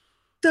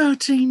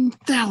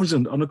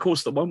 13,000 on a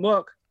course that won't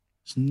work.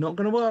 It's not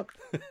going to work.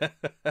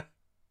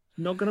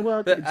 Not going to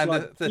work. It's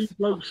like two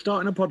blokes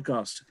starting a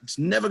podcast. It's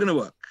never going to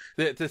work.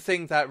 The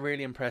thing that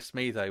really impressed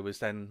me, though, was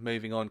then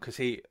moving on, because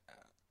he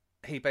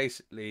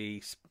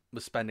basically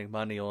was spending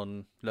money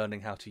on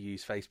learning how to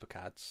use Facebook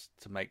ads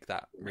to make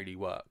that really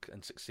work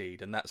and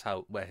succeed, and that's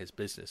where his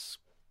business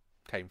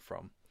came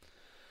from.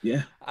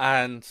 Yeah.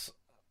 And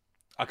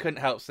I couldn't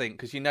help think,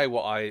 because you know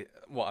what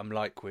I'm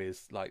like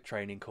with like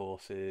training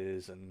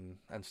courses and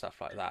stuff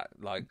like that.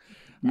 Like,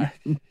 I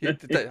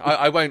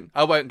won't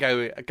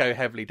go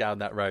heavily down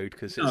that road,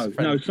 because it's a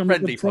friendly of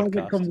the private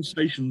podcast.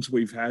 Conversations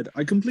we've had,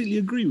 I completely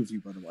agree with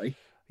you, by the way.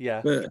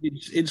 Yeah, but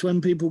it's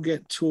when people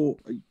get taught.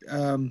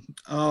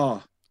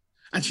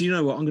 Actually, you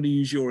know what? I'm going to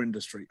use your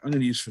industry. I'm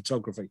going to use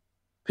photography.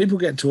 People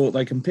get taught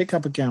they can pick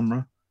up a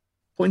camera,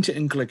 point it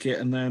and click it,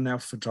 and they're now a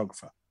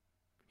photographer.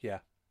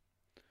 Yeah.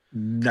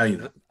 No,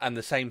 you're not. And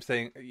the same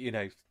thing, you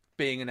know,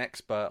 being an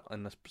expert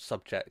on the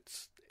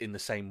subjects in the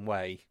same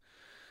way,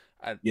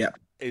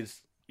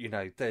 is, you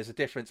know, there's a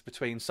difference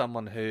between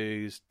someone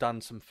who's done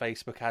some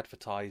Facebook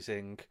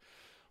advertising,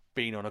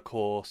 been on a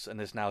course, and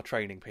is now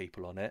training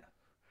people on it.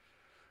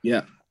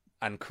 Yeah.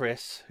 And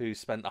Chris, who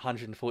spent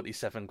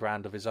 147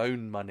 grand of his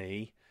own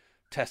money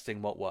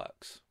testing what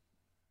works.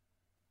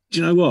 Do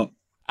you know what?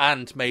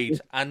 And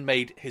made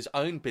his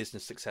own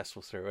business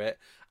successful through it,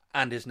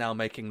 and is now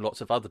making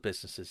lots of other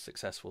businesses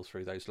successful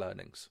through those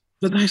learnings.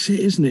 But that's it,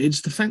 isn't it?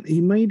 It's the fact that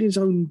he made his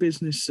own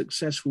business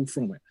successful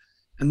from it.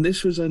 And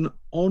this was an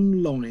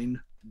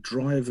online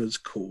driver's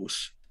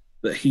course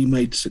that he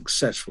made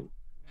successful.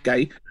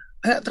 Okay?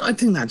 I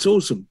think that's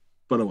awesome,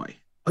 by the way.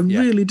 I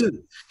really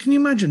do. Can you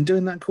imagine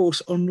doing that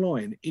course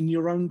online in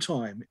your own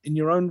time, in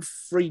your own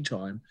free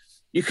time?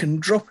 You can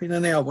drop in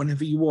and out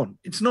whenever you want.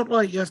 It's not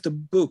like you have to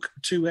book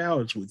 2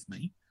 hours with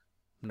me.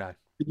 No.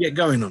 To get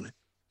going on it.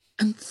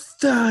 And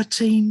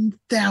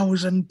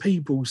 13,000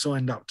 people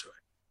signed up to it.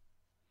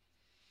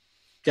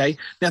 Okay?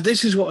 Now,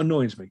 this is what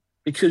annoys me,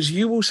 because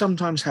you will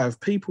sometimes have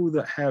people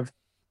that have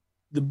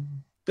the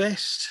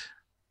best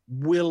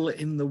will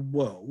in the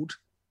world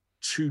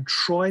to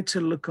try to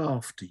look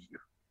after you,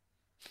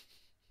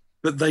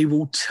 but they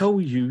will tell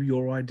you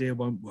your idea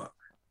won't work.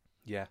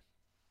 Yeah.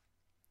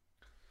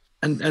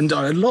 And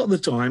a lot of the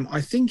time,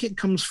 I think it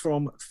comes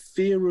from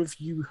fear of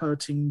you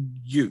hurting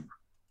you.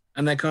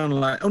 And they're kind of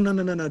like, oh,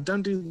 no,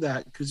 don't do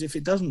that, because if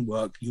it doesn't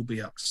work, you'll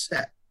be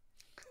upset.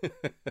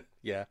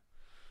 Yeah.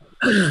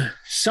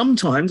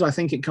 Sometimes I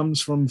think it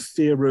comes from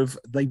fear of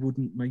they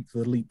wouldn't make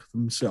the leap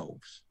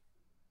themselves.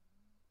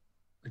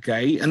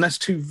 Okay, and that's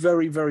two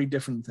very, very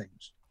different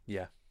things.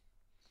 Yeah.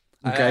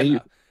 Okay.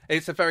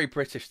 It's a very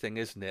British thing,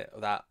 isn't it?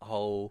 That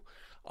whole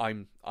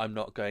I'm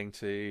not going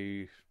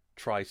to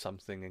try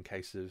something in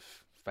case of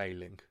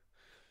failing.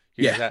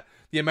 The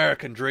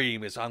American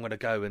dream is I'm going to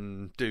go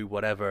and do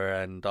whatever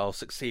and I'll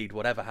succeed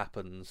whatever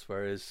happens,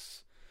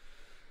 whereas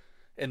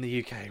in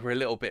the UK we're a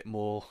little bit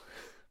more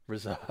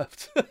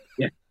reserved.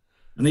 Yeah.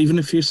 And even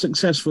if you're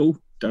successful,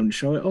 don't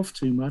show it off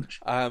too much.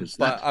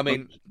 But I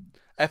mean,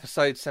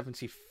 episode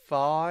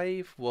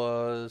 75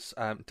 was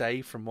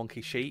Dave from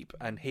Wonky Sheep,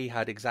 and he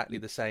had exactly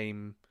the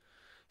same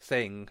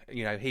thing.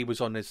 You know, he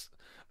was on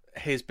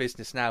his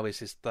business now is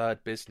his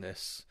third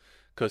business,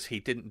 because he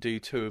didn't do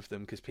two of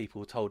them because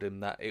people told him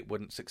that it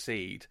wouldn't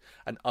succeed,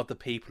 and other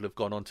people have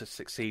gone on to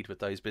succeed with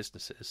those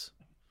businesses.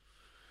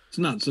 It's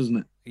nuts, isn't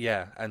it?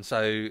 Yeah, and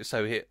so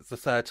the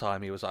third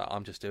time he was like,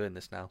 I'm just doing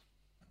this now.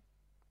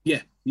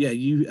 Yeah.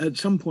 You at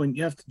some point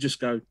you have to just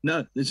go,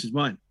 no, this is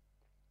mine.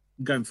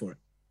 I'm going for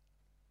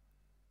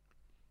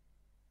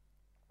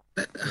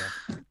it.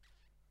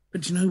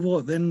 But you know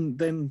what?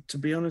 Then to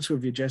be honest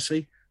with you,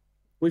 Jesse,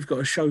 we've got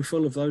a show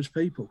full of those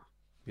people.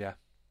 Yeah.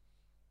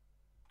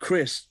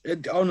 Chris,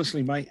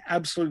 honestly, mate,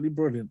 absolutely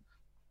brilliant.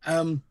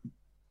 And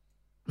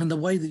the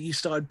way that you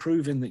started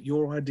proving that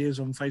your ideas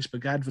on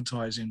Facebook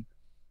advertising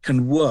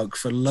can work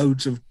for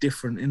loads of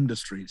different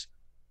industries,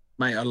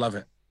 mate, I love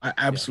it. I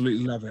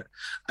absolutely love it.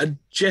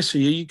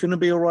 Jesse, are you going to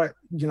be all right,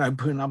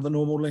 putting up the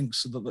normal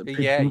links so that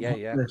people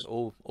Yeah.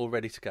 All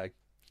ready to go.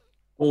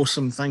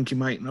 Awesome. Thank you,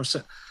 mate. And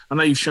I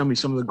know you've shown me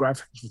some of the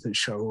graphics for this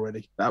show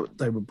already.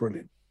 They were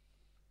brilliant.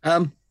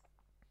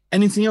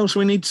 Anything else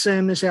we need to say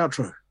in this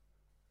outro?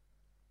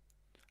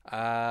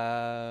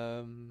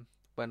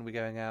 When are we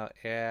going out?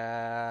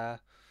 Yeah.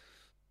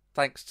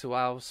 Thanks to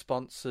our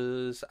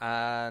sponsors,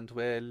 and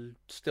we're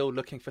still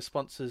looking for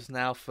sponsors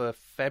now for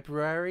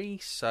February.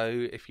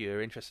 So if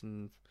you're interested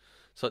in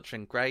such,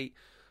 great.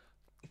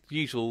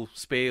 Usual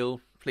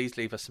spiel. Please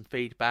leave us some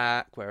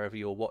feedback wherever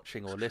you're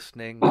watching or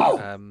listening.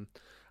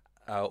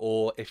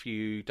 Or if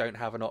you don't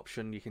have an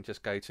option, you can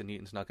just go to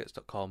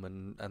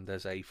newtonsnuggets.com and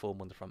there's a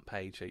form on the front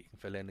page that you can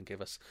fill in and give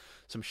us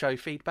some show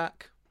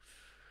feedback.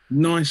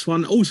 Nice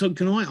one. Also,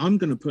 I'm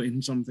going to put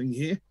in something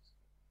here.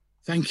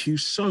 Thank you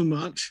so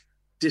much.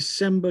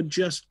 December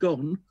just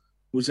gone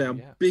was our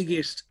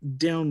biggest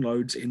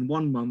downloads in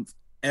 1 month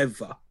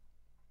ever.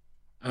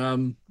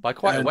 By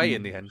quite a way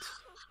in the end.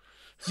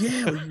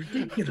 Yeah, it was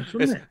ridiculous,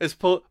 wasn't it? As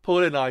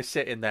Paul and I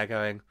sitting there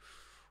going,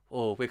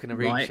 oh, we're going to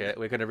reach it.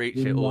 We're going to reach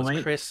it. Or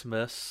it's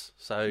Christmas,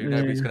 so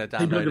nobody's going to download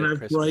people are going it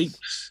to have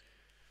breaks.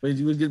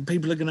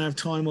 People are going to have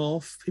time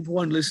off. People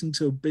won't listen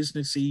to a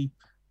businessy,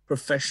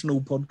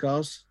 professional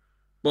podcast.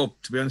 Well,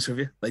 to be honest with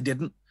you, they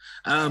didn't.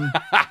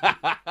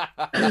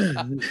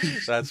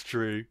 That's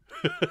true.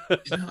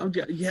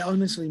 Yeah,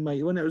 honestly,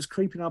 mate, when it was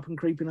creeping up, and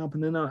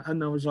then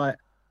I was like,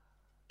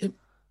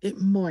 it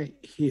might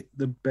hit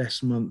the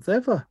best month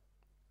ever.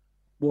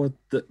 What?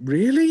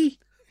 Really?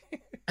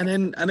 And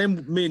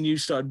then me and you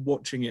started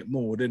watching it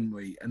more, didn't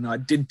we? And I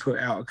did put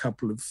out a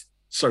couple of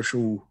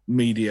social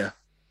media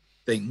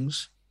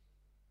things,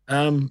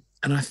 and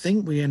I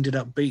think we ended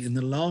up beating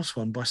the last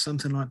one by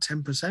something like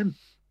 10%.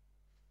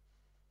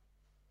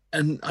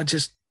 And I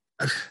just,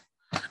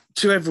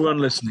 to everyone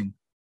listening,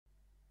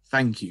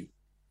 thank you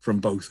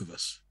from both of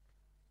us.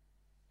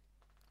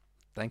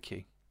 Thank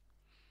you.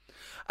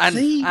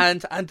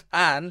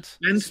 And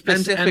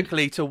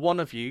specifically to one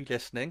of you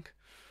listening.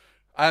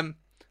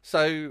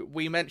 So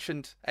we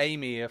mentioned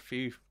Amy a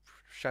few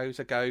shows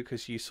ago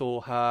because you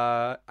saw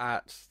her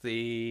at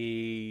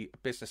the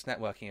business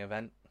networking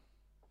event.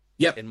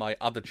 Yep. In my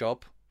other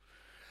job.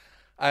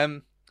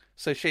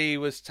 So she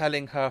was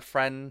telling her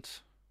friend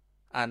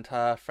and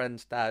her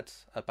friend's dad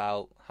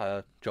about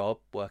her job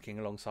working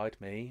alongside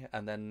me,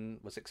 and then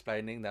was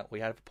explaining that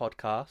we have a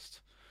podcast.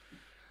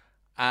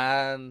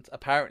 And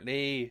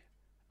apparently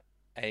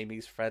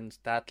Amy's friend's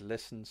dad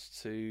listens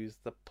to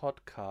the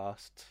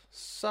podcast.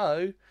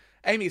 So,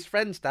 Amy's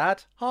friend's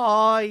dad,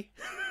 hi!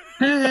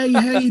 Hey,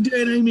 how you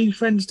doing, Amy's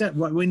friend's dad?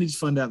 Right, we need to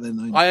find out their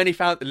name. I only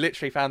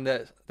literally found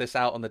this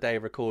out on the day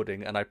of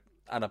recording, and I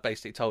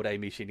basically told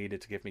Amy she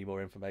needed to give me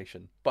more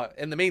information. But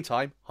in the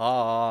meantime,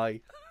 hi!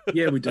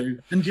 Yeah, we do.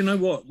 And you know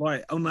what?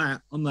 Right, on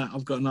that,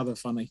 I've got another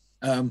funny.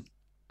 I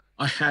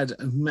had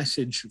a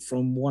message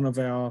from one of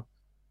our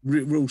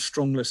real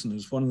strong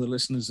listeners, one of the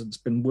listeners that's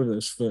been with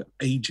us for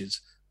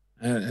ages.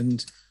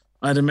 And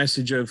I had a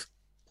message of,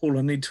 Paul,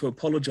 I need to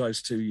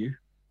apologise to you. And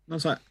I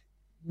was like,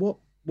 what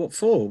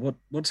for?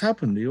 What's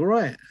happened? Are you all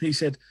right? And he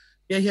said,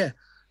 yeah.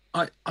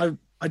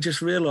 I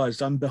just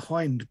realised I'm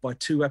behind by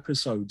 2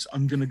 episodes.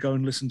 I'm going to go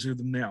and listen to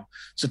them now.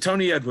 So,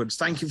 Tony Edwards,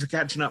 thank you for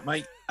catching up,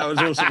 mate. That was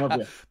awesome of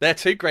you. They're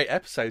 2 great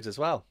episodes as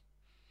well.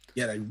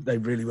 Yeah, they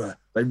really were.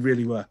 They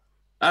really were.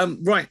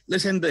 Right,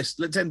 let's end this.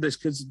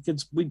 Because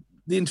the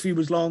interview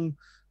was long.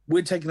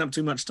 We're taking up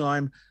too much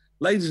time.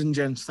 Ladies and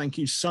gents, thank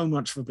you so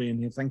much for being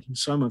here. Thank you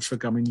so much for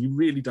coming. You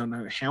really don't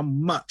know how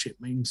much it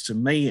means to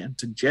me and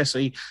to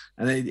Jesse.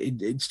 And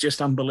it's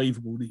just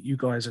unbelievable that you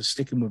guys are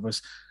sticking with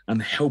us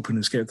and helping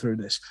us get through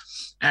this.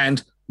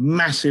 And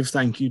massive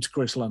thank you to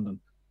Chris London.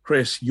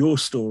 Chris, your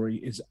story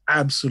is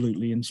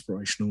absolutely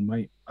inspirational,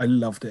 mate. I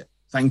loved it.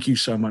 Thank you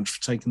so much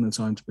for taking the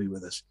time to be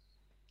with us.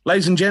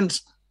 Ladies and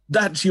gents,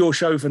 that's your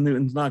show for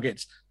Newton's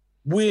Nuggets.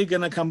 We're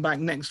going to come back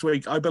next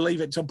week. I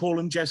believe it's a Paul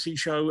and Jesse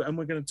show, and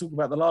we're going to talk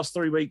about the last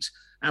 3 weeks,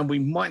 and we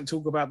might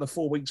talk about the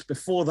 4 weeks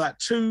before that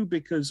too,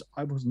 because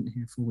I wasn't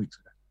here 4 weeks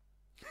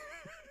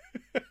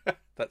ago.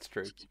 That's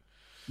true.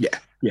 Yeah.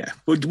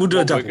 We'll do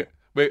a double.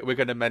 We're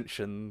going to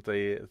mention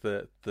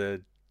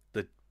the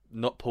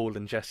not Paul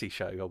and Jesse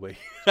show, are we?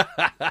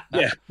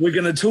 Yeah, we're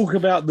going to talk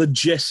about the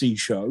Jesse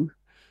show.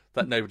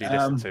 That nobody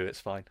listened to, it's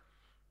fine.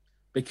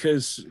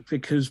 Because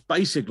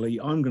basically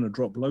I'm going to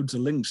drop loads of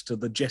links to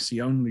the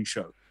Jesse only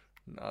show.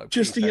 No,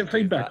 just to get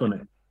feedback on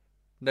it.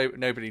 No,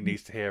 nobody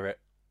needs to hear it.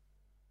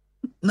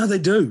 No, they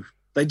do.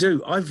 They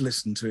do. I've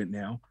listened to it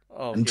now.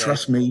 And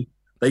trust me,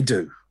 they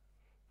do.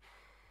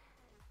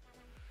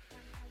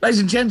 Ladies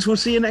and gents, we'll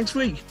see you next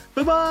week.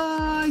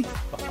 Bye-bye.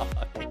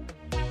 Bye.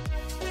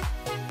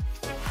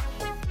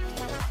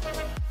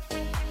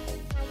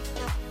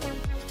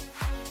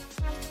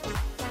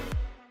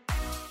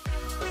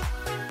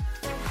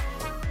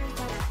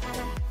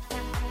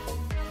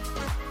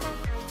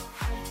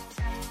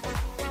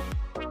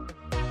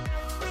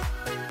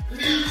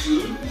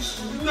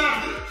 Newton's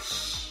Nuggets.